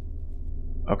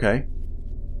 Okay.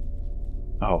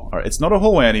 Oh, alright. It's not a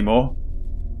hallway anymore.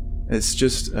 It's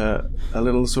just a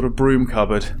little sort of broom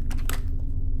cupboard.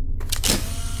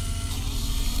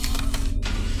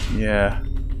 Yeah.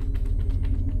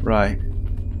 Right.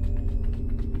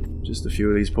 Just a few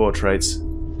of these portraits.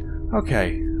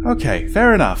 Okay. Okay,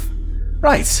 fair enough.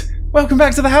 Right. Welcome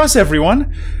back to the house,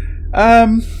 everyone.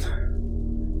 Now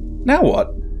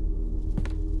what?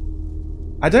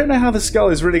 I don't know how the skull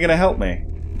is really going to help me.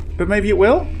 But maybe it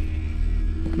will?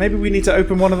 Maybe we need to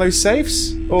open one of those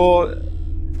safes? Or...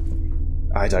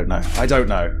 I don't know. I don't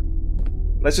know.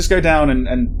 Let's just go down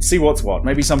and see what's what.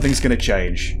 Maybe something's going to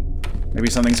change. Maybe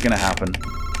something's going to happen.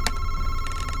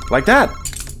 Like that!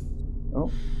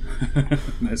 Oh.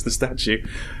 There's the statue.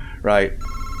 Right.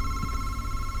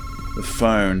 The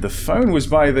phone. The phone was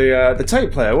by the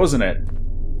tape player, wasn't it?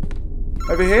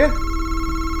 Over here?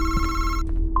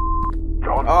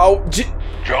 John? Oh,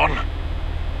 John?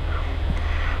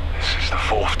 This is the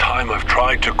 4th time I've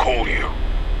tried to call you.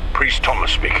 Priest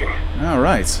Thomas speaking. all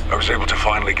right. I was able to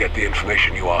finally get the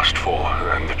information you asked for,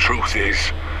 and the truth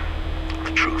is,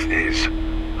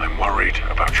 I'm worried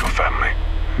about your family.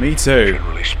 Me too.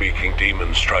 Generally speaking,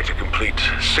 demons try to complete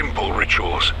simple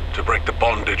rituals to break the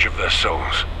bondage of their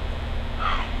souls.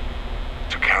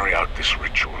 To carry out this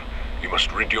ritual, you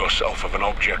must rid yourself of an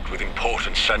object with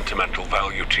important sentimental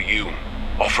value to you.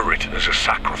 Offer it as a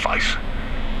sacrifice.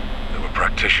 There were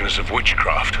practitioners of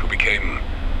witchcraft who became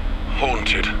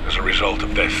haunted as a result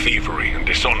of their thievery and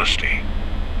dishonesty.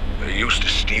 They used to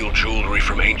steal jewelry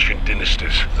from ancient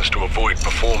dynasties as to avoid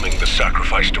performing the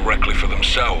sacrifice directly for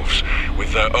themselves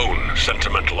with their own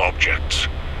sentimental objects.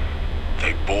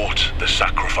 They bought the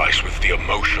sacrifice with the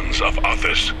emotions of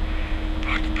others.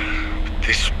 But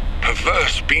this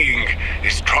perverse being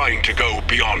is trying to go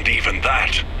beyond even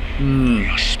that. We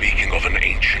are speaking of an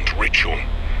ancient ritual,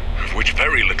 of which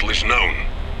very little is known.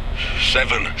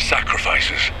 7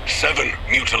 sacrifices, 7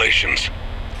 mutilations.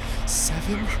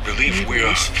 7? I believe we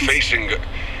are facing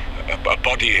a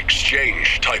body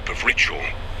exchange type of ritual.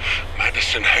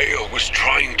 Madison Hale was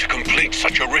trying to complete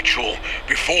such a ritual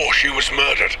before she was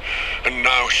murdered, and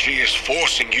now she is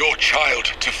forcing your child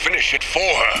to finish it for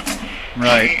her.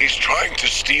 Right. She is trying to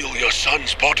steal your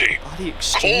son's body. Body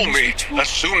exchange Call me ritual? as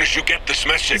soon as you get this Is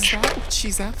message. that what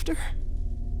she's after?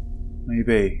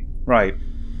 Maybe. Right.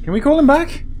 Can we call him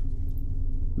back?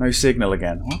 No signal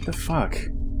again. What the fuck?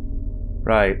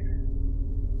 Right.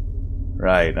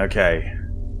 Right, okay.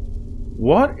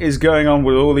 What is going on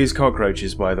with all these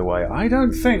cockroaches, by the way? I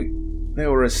don't think there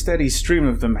were a steady stream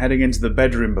of them heading into the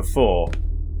bedroom before.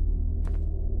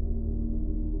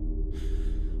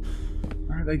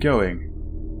 Where are they going?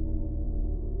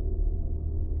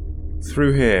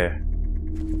 Through here.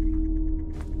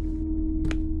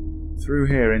 Through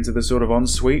here into the sort of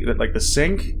ensuite, like the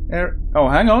sink area. Oh,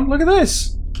 hang on, look at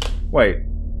this! Wait.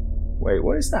 Wait,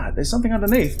 what is that? There's something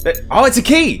underneath. Oh, it's a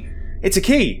key! It's a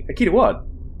key! A key to what?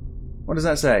 What does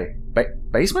that say?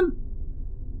 Basement?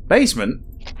 Basement?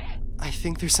 I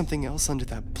think there's something else under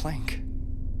that plank.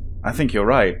 I think you're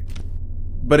right.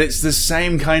 But it's the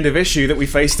same kind of issue that we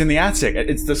faced in the attic.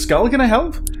 Is the skull gonna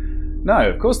help? No,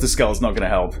 of course the skull's not gonna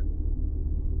help.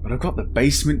 But I've got the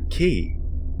basement key.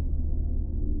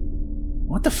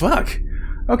 What the fuck?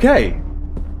 Okay.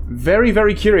 Very,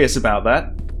 very curious about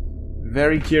that.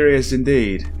 Very curious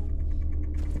indeed.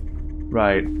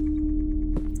 Right.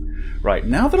 Right,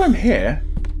 now that I'm here,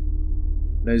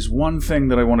 there's one thing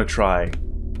that I want to try.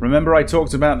 Remember I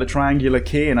talked about the triangular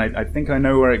key and I think I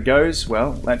know where it goes?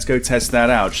 Well, let's go test that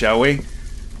out, shall we?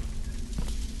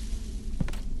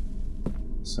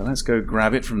 So let's go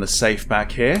grab it from the safe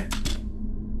back here.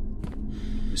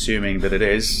 Assuming that it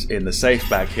is in the safe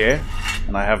back here,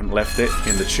 and I haven't left it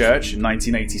in the church in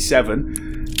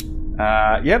 1987.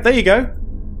 Yep, there you go.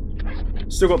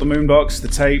 Still got the moon box, the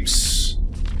tapes,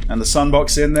 and the sun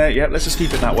box in there. Yep, let's just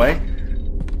keep it that way.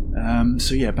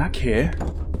 So yeah, back here.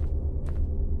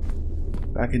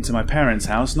 Back into my parents'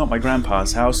 house, not my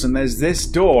grandpa's house, and there's this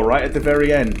door right at the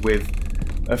very end with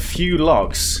a few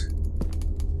locks.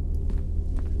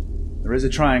 There is a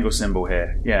triangle symbol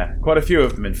here. Yeah, quite a few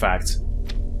of them in fact.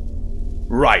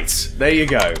 Right, there you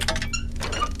go.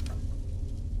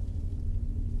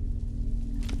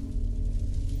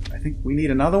 I think we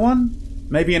need another one?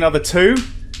 Maybe another 2?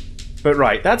 But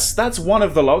right, that's one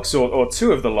of the locks, or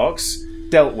 2 of the locks,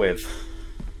 dealt with.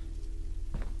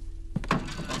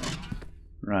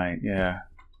 Right, yeah.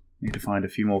 Need to find a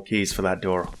few more keys for that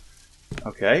door.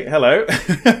 Okay, hello.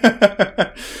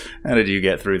 How did you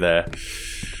get through there?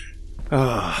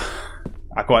 Oh,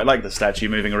 I quite like the statue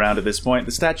moving around at this point.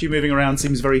 The statue moving around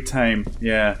seems very tame,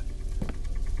 yeah.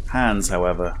 Hans,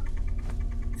 however.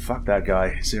 Fuck that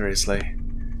guy, seriously.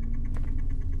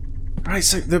 Right,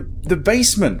 so the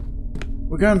basement.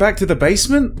 We're going back to the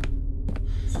basement?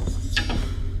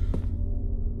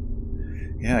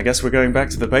 Yeah, I guess we're going back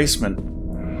to the basement.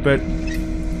 But,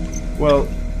 well,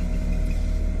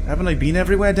 haven't I been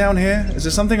everywhere down here? Is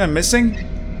there something I'm missing?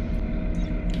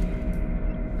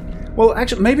 Well,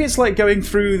 actually, maybe it's like going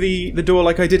through the door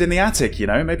like I did in the attic, you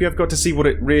know? Maybe I've got to see what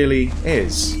it really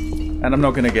is. And I'm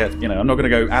not gonna get, you know, I'm not gonna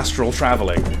go astral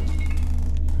traveling.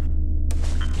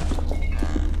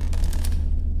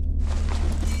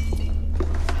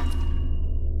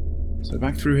 So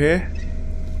back through here.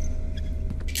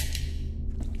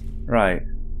 Right.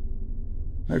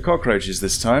 No cockroaches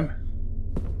this time.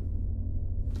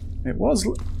 It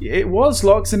was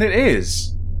locked and it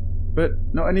is. but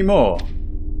not anymore.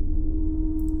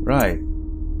 Right.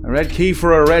 A red key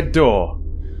for a red door.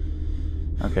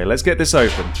 Okay, let's get this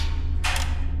open.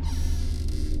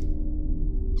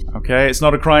 Okay, it's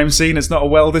not a crime scene, it's not a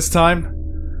well this time.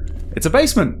 It's a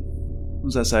basement. What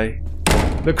does that say?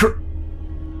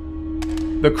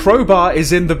 The crowbar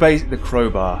is in the base. The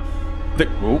crowbar.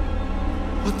 Oh.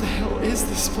 What the hell is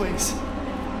this place?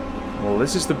 Well,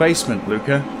 this is the basement,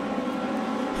 Luca.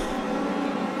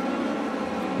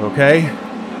 Okay.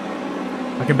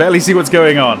 I can barely see what's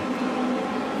going on.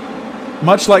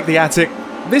 Much like the attic,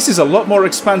 this is a lot more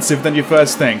expansive than you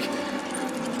first think.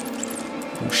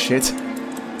 Oh, shit.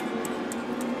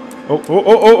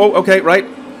 Oh, okay, right.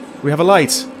 We have a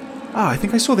light. Ah, I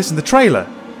think I saw this in the trailer.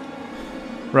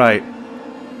 Right.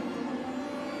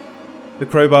 The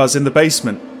crowbar's in the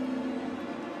basement.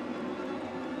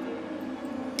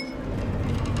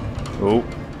 Oh.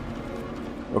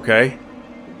 Okay.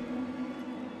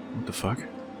 What the fuck?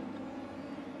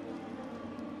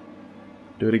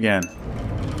 Do it again.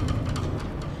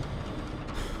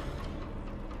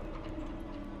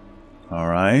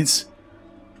 Alright.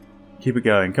 Keep it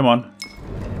going. Come on.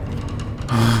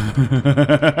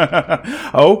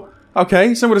 Oh,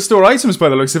 okay. Somewhere to store items by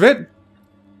the looks of it.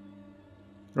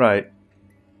 Right.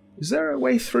 Is there a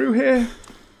way through here?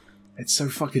 It's so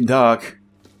fucking dark.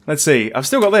 Let's see. I've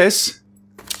still got this.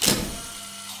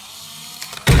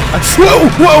 Whoa!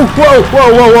 Whoa! Whoa! Whoa!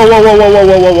 Whoa! Whoa! Whoa! Whoa! Whoa!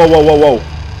 Whoa! Whoa! Whoa! Whoa! Whoa! Whoa!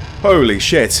 Holy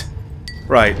shit!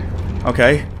 Right.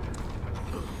 Okay.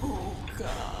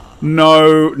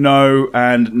 No, no,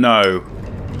 and no.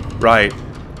 Right.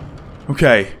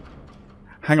 Okay.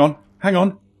 Hang on. Hang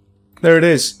on. There it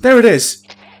is. There it is.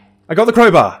 I got the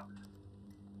crowbar.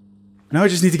 Now I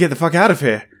just need to get the fuck out of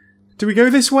here. Do we go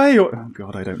this way or... Oh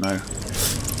god, I don't know.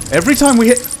 Every time we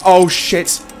hit... Oh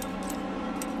shit.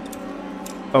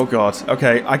 Oh god.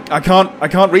 Okay. I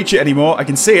can't reach it anymore. I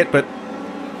can see it, but...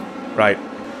 Right.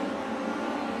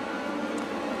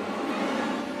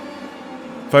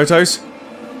 Photos?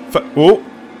 Oh,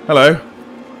 hello.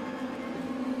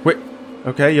 Wait.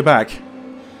 Okay, you're back.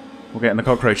 We're getting the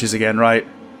cockroaches again, right?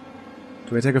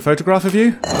 Do I take a photograph of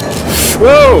you?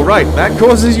 Whoa, right. That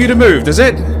causes you to move, does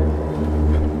it?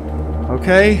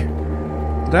 Okay.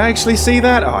 Did I actually see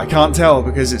that? Oh, I can't tell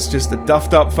because it's just a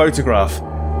duffed up photograph.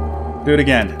 Do it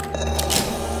again.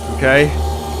 Okay.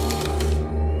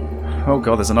 Oh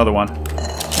god, there's another one.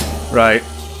 Right.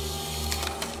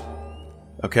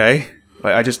 Okay.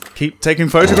 I just keep taking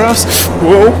photographs?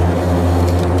 Whoa!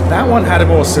 That one had a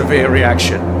more severe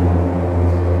reaction.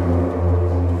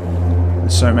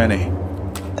 There's so many.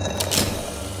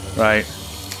 Right.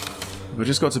 We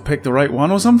just got to pick the right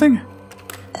one or something?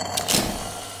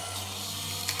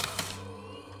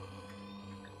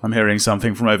 I'm hearing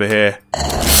something from over here.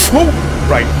 Whoa!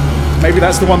 Right. Maybe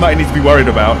that's the one that I need to be worried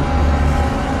about.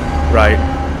 Right.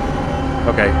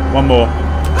 Okay, one more.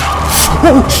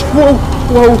 Whoa! Whoa!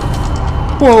 Whoa!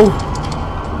 Whoa!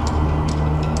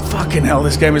 Fucking hell,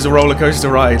 this game is a roller coaster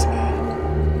ride.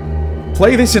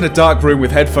 Play this in a dark room with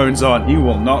headphones on. You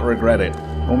will not regret it.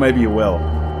 Or maybe you will.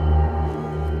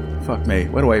 Fuck me.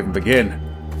 Where do I even begin?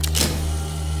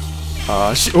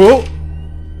 Oh!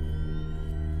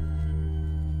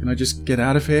 Can I just get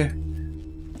out of here?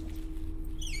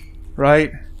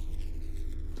 Right.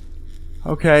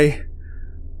 Okay.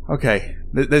 Okay.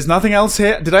 There's nothing else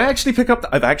here. Did I actually pick up...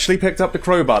 I've actually picked up the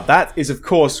crowbar. That is, of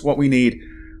course, what we need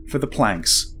for the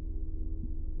planks.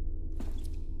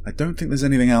 I don't think there's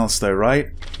anything else, though,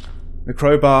 right? The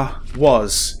crowbar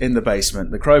was in the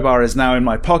basement. The crowbar is now in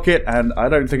my pocket, and I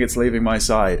don't think it's leaving my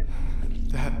side.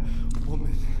 That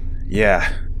woman...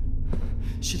 Yeah.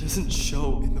 She doesn't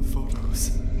show in the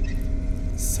photos.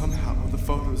 Somehow, the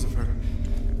photos of her...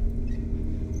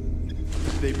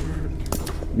 they burn.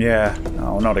 Yeah.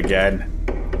 Oh, not again.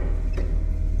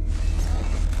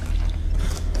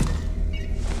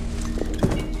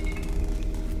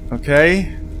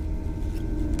 Okay.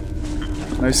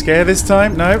 No scare this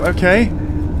time? No? Okay.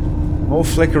 More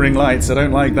flickering lights. I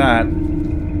don't like that.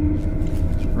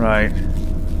 Right.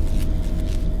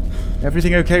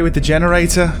 Everything okay with the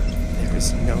generator? There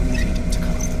is no need to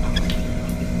cut off the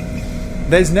power.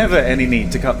 There's never any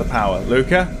need to cut the power,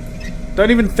 Luca.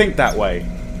 Don't even think that way.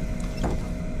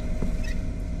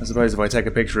 I suppose if I take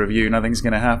a picture of you, nothing's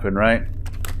gonna happen, right?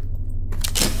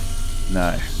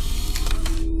 No.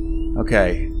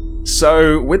 Okay.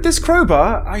 So, with this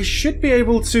crowbar, I should be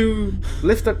able to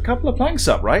lift a couple of planks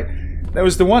up, right? There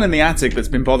was the one in the attic that's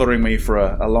been bothering me for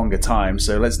a longer time,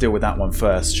 so let's deal with that one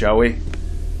first, shall we?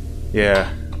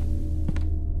 Yeah.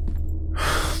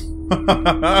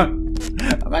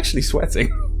 I'm actually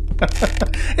sweating.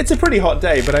 It's a pretty hot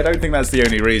day, but I don't think that's the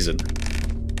only reason.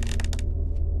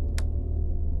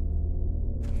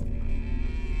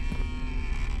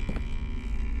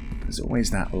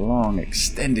 always that long,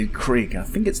 extended creak. I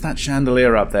think it's that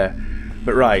chandelier up there.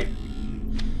 But right.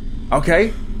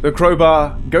 Okay, the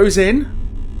crowbar goes in.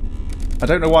 I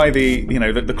don't know why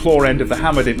the claw end of the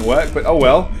hammer didn't work, but oh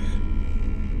well.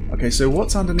 Okay, so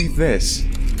what's underneath this?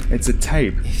 It's a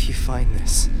tape. If you find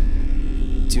this,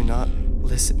 do not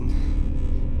listen.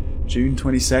 June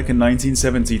 22nd,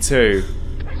 1972.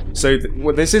 So,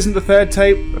 this isn't the third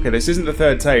tape? Okay, this isn't the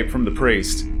third tape from the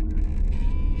priest.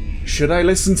 Should I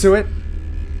listen to it?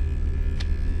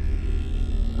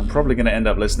 I'm probably going to end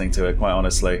up listening to it, quite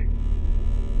honestly.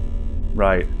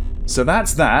 Right. So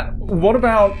that's that. What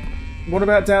about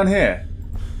down here?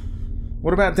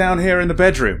 What about down here in the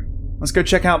bedroom? Let's go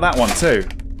check out that one too.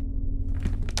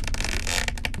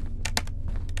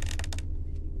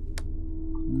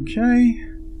 Okay.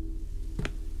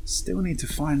 Still need to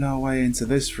find our way into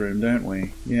this room, don't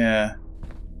we? Yeah.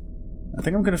 I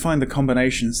think I'm going to find the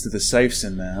combinations to the safes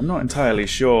in there. I'm not entirely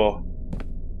sure.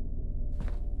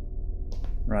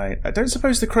 Right. I don't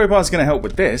suppose the crowbar's going to help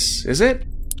with this, is it?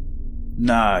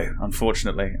 No,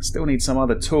 unfortunately. I still need some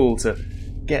other tool to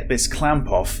get this clamp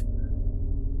off.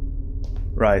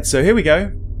 Right, so here we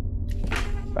go.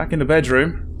 Back in the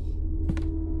bedroom.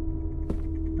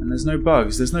 And there's no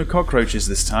bugs. There's no cockroaches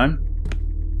this time.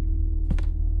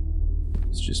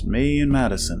 It's just me and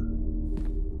MADiSON.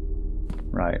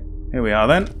 Right, here we are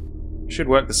then. Should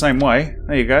work the same way.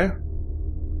 There you go.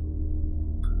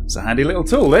 It's a handy little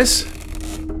tool, this.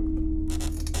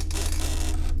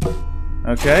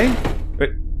 Okay. But...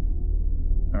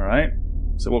 Alright.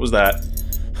 So what was that?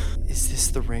 Is this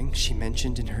the ring she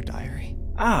mentioned in her diary?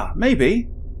 Ah, maybe.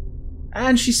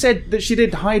 And she said that she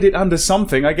did hide it under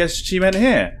something. I guess she meant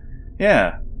here.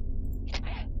 Yeah.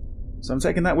 So I'm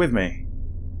taking that with me.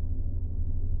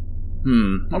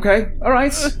 Okay.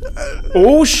 Alright.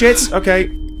 Oh, shit. Okay.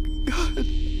 God.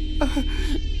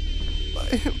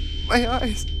 My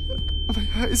eyes. My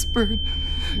eyes burn.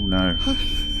 Oh, no.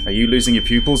 Are you losing your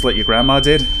pupils like your grandma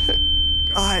did?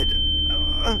 God.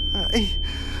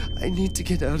 I need to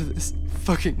get out of this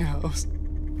fucking house.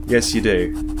 Yes, you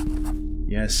do.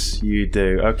 Yes, you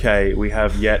do. Okay, we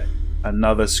have yet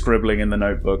another scribbling in the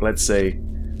notebook. Let's see.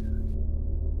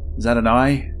 Is that an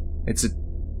eye? That's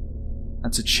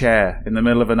a chair in the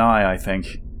middle of an eye, I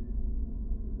think.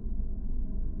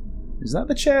 Is that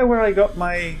the chair where I got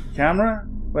my camera?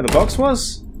 Where the box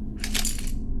was?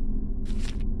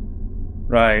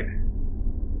 Right.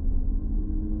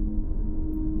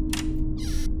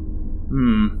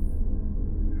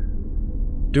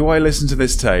 Do I listen to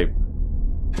this tape?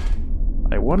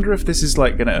 I wonder if this is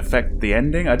like going to affect the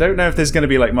ending. I don't know if there's going to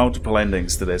be like multiple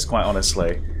endings to this, quite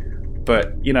honestly.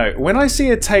 But, you know, when I see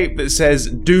a tape that says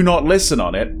do not listen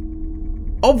on it,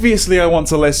 obviously I want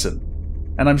to listen.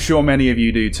 And I'm sure many of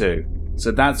you do too.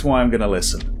 So that's why I'm going to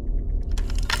listen.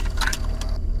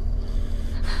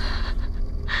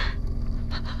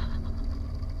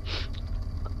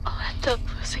 I'll end up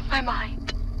losing my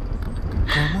mind.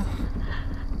 Grandma?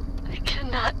 I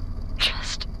cannot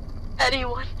trust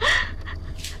anyone.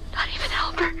 Not even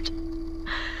Albert.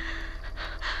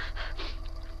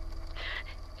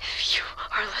 If you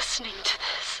are listening to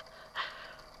this,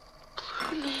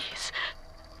 Blue Knees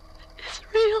is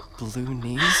real. Blue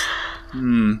knees?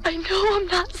 I know I'm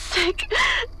not sick,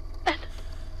 and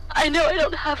I know I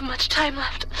don't have much time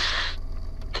left.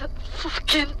 The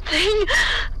fucking thing,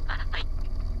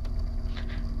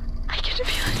 I can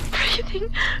feel it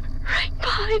breathing right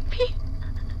behind me,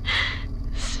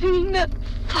 singing that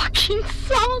fucking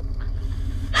song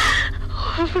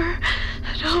over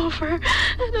and over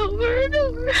and over and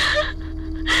over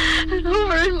and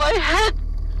over in my head.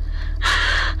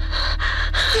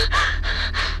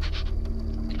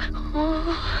 Oh,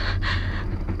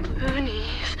 Blue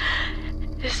Knees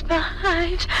is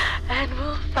behind and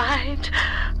will find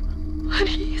what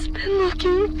he's been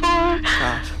looking for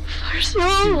so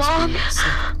long.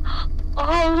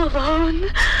 All alone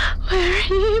where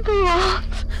he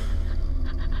belongs.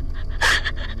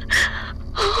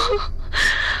 Oh,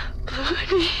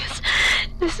 Blue Knees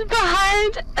is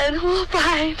behind and will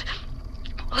find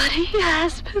what he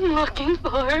has been looking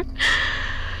for.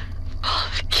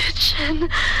 Oh, the kitchen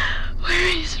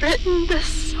where he's written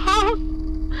this song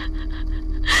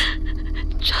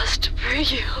just for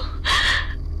you.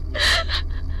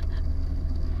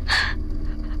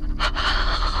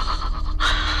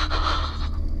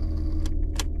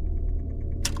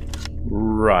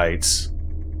 Right.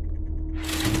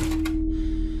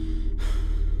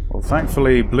 Well,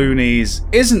 thankfully, Blue Knees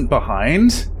isn't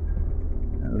behind.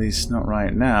 At least not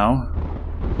right now.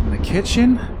 In the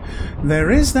kitchen, there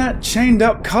is that chained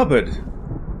up cupboard.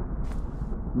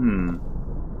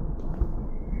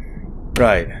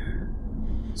 Right.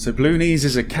 So Blue Knees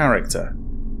is a character.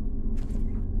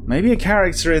 Maybe a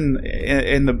character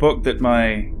in the book that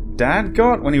my dad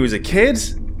got when he was a kid?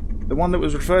 The one that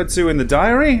was referred to in the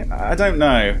diary? I don't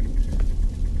know.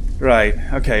 Right,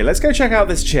 okay, let's go check out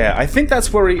this chair. I think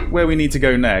that's where we need to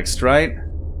go next, right?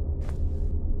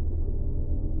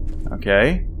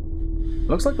 Okay.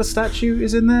 Looks like the statue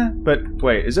is in there, but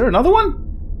wait, is there another one?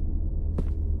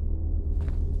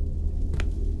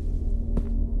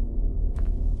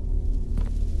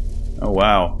 Oh,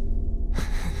 wow.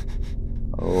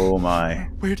 Oh my.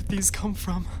 Where did these come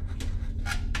from?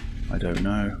 I don't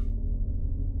know.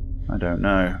 I don't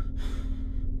know.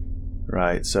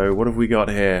 Right, so what have we got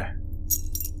here?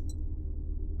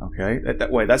 Okay,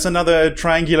 wait, that's another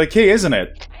triangular key, isn't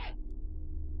it?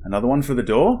 Another one for the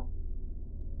door?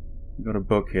 We've got a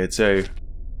book here too.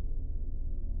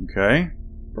 Okay.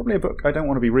 Probably a book I don't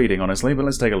want to be reading, honestly, but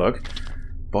let's take a look.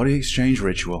 Body exchange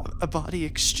ritual. A body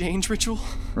exchange ritual?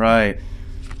 Right.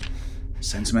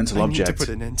 Sentimental object. I need to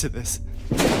put an end to this.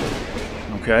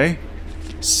 Okay.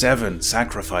 7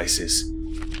 sacrifices.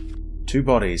 2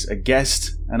 bodies, a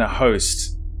guest and a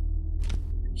host.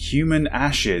 Human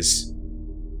ashes.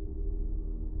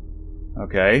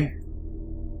 Okay.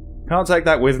 Can't take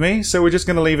that with me, so we're just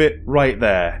going to leave it right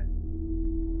there.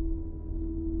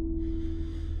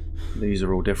 These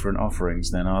are all different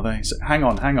offerings then, are they? So, hang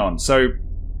on. So...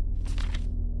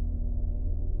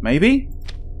 maybe?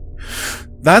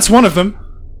 That's one of them.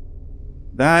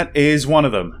 That is one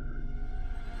of them.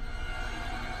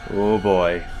 Oh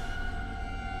boy.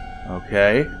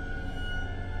 Okay.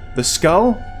 The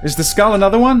skull? Is the skull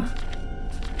another one?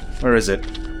 Where is it?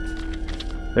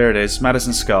 There it is.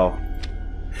 MADiSON skull.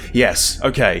 Yes.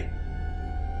 Okay.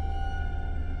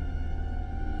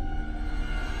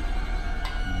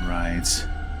 Right.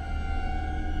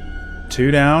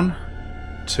 2 down.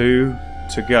 2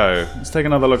 to go. Let's take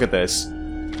another look at this.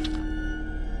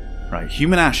 Right.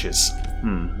 Human ashes.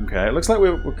 Okay. It looks like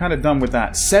we're kind of done with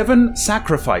that. 7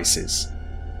 sacrifices.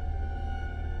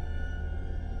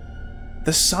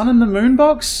 The sun and the moon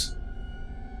box?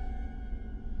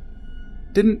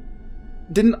 Didn't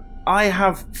I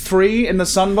have 3 in the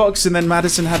sun box and then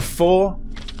MADiSON had 4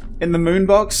 in the moon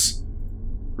box?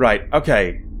 Right,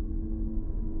 okay.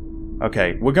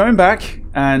 Okay, we're going back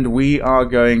and we are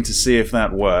going to see if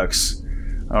that works.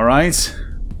 Alright?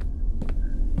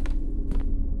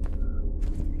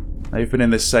 They've been in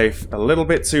this safe a little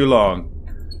bit too long.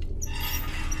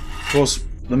 Of course,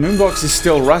 the moonbox is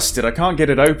still rusted. I can't get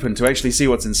it open to actually see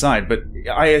what's inside, but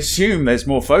I assume there's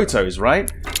more photos,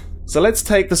 right? So let's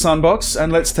take the sunbox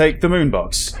and let's take the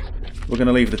moonbox. We're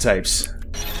gonna leave the tapes.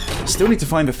 Still need to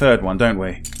find the 3rd one, don't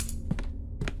we?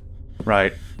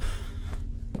 Right.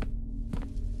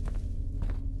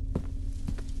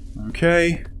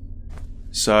 Okay.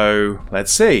 So,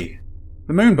 let's see.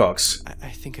 The moonbox.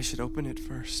 I think I should open it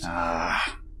first.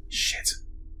 Ah, shit.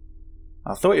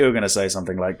 I thought you were gonna say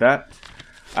something like that.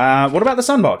 What about the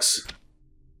sunbox?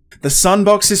 The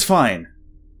sunbox is fine.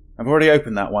 I've already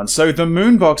opened that one. So the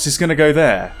moonbox is going to go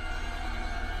there.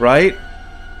 Right?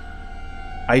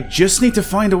 I just need to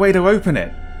find a way to open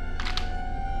it.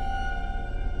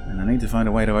 And I need to find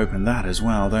a way to open that as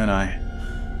well, don't I?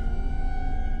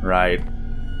 Right.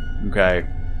 Okay.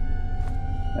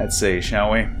 Let's see,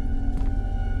 shall we?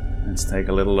 Let's take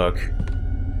a little look.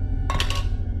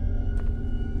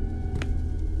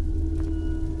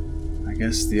 I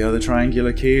guess the other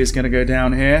triangular key is going to go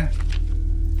down here.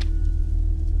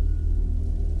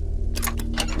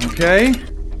 Okay.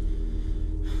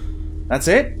 That's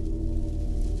it?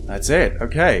 That's it,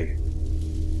 okay.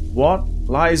 What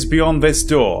lies beyond this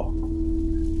door?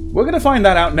 We're going to find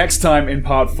that out next time in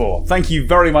part 4. Thank you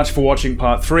very much for watching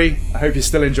part 3. I hope you're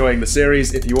still enjoying the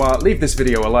series. If you are, leave this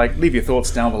video a like, leave your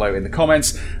thoughts down below in the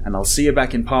comments, and I'll see you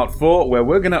back in part 4 where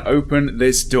we're going to open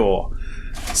this door.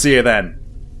 See you then.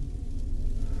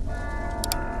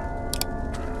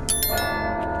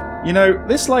 You know,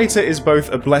 this lighter is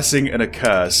both a blessing and a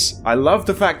curse. I love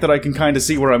the fact that I can kind of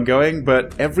see where I'm going,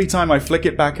 but every time I flick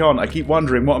it back on, I keep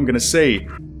wondering what I'm going to see.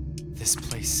 This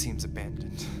place seems abandoned.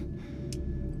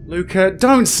 Luca,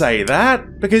 don't say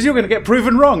that, because you're going to get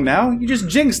proven wrong now. You just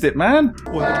jinxed it, man.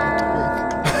 What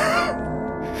am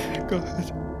I doing? Go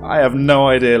ahead. I have no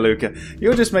idea, Luca.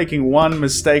 You're just making one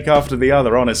mistake after the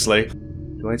other, honestly.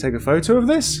 Do I take a photo of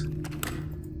this?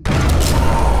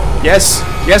 Yes.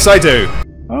 Yes, I do.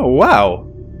 Oh,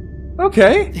 wow.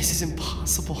 Okay. This is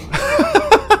impossible.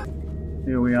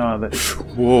 Here we are.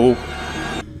 Whoa.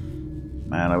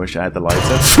 Man, I wish I had the lighter.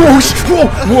 Whoa!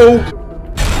 Whoa!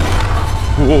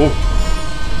 Whoa!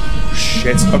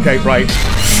 Shit. Okay, right.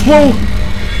 Whoa!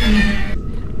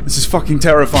 This is fucking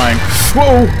terrifying.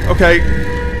 Whoa! Okay.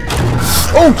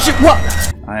 Oh shit, what?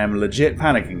 I am legit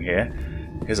panicking here,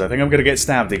 because I think I'm gonna get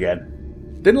stabbed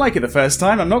again. Didn't like it the first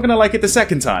time, I'm not gonna like it the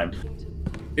second time.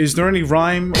 Is there any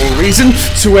rhyme or reason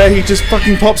to where he just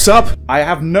fucking pops up? I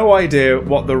have no idea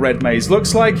what the red maze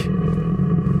looks like.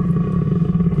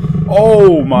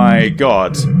 Oh my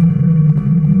god.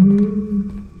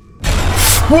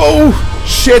 Whoa!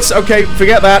 Shit, okay,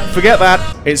 forget that, forget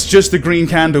that. It's just the green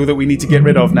candle that we need to get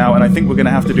rid of now, and I think we're gonna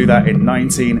have to do that in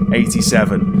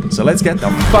 1987. So let's get the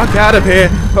fuck out of here.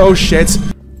 Oh shit.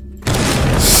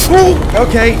 Oh,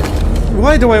 okay.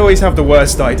 Why do I always have the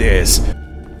worst ideas?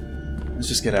 Let's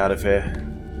just get out of here.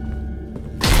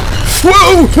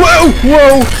 Whoa! Whoa!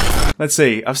 Whoa! Let's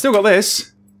see, I've still got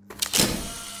this.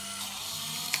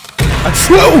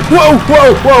 Whoa! Whoa!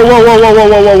 Whoa! Whoa! Whoa! Whoa! Whoa!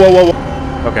 Whoa! Whoa! Whoa!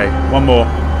 Whoa! Okay, one more.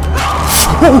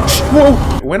 Whoa,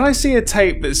 whoa. When I see a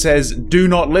tape that says "do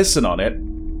not listen" on it,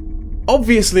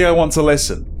 obviously I want to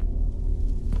listen.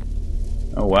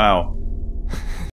 Oh wow.